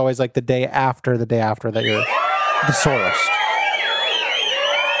because it's always like the day after that you're the sorest.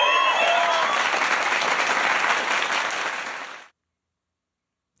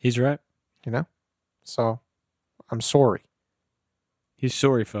 He's right. You know? So, I'm sorry. He's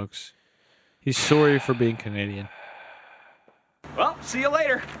sorry, folks. He's sorry for being Canadian. Well, see you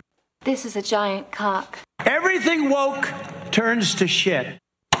later. This is a giant cock. Everything woke turns to shit.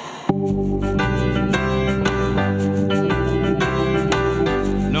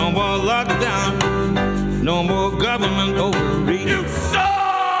 No more lockdown, no more government overreach.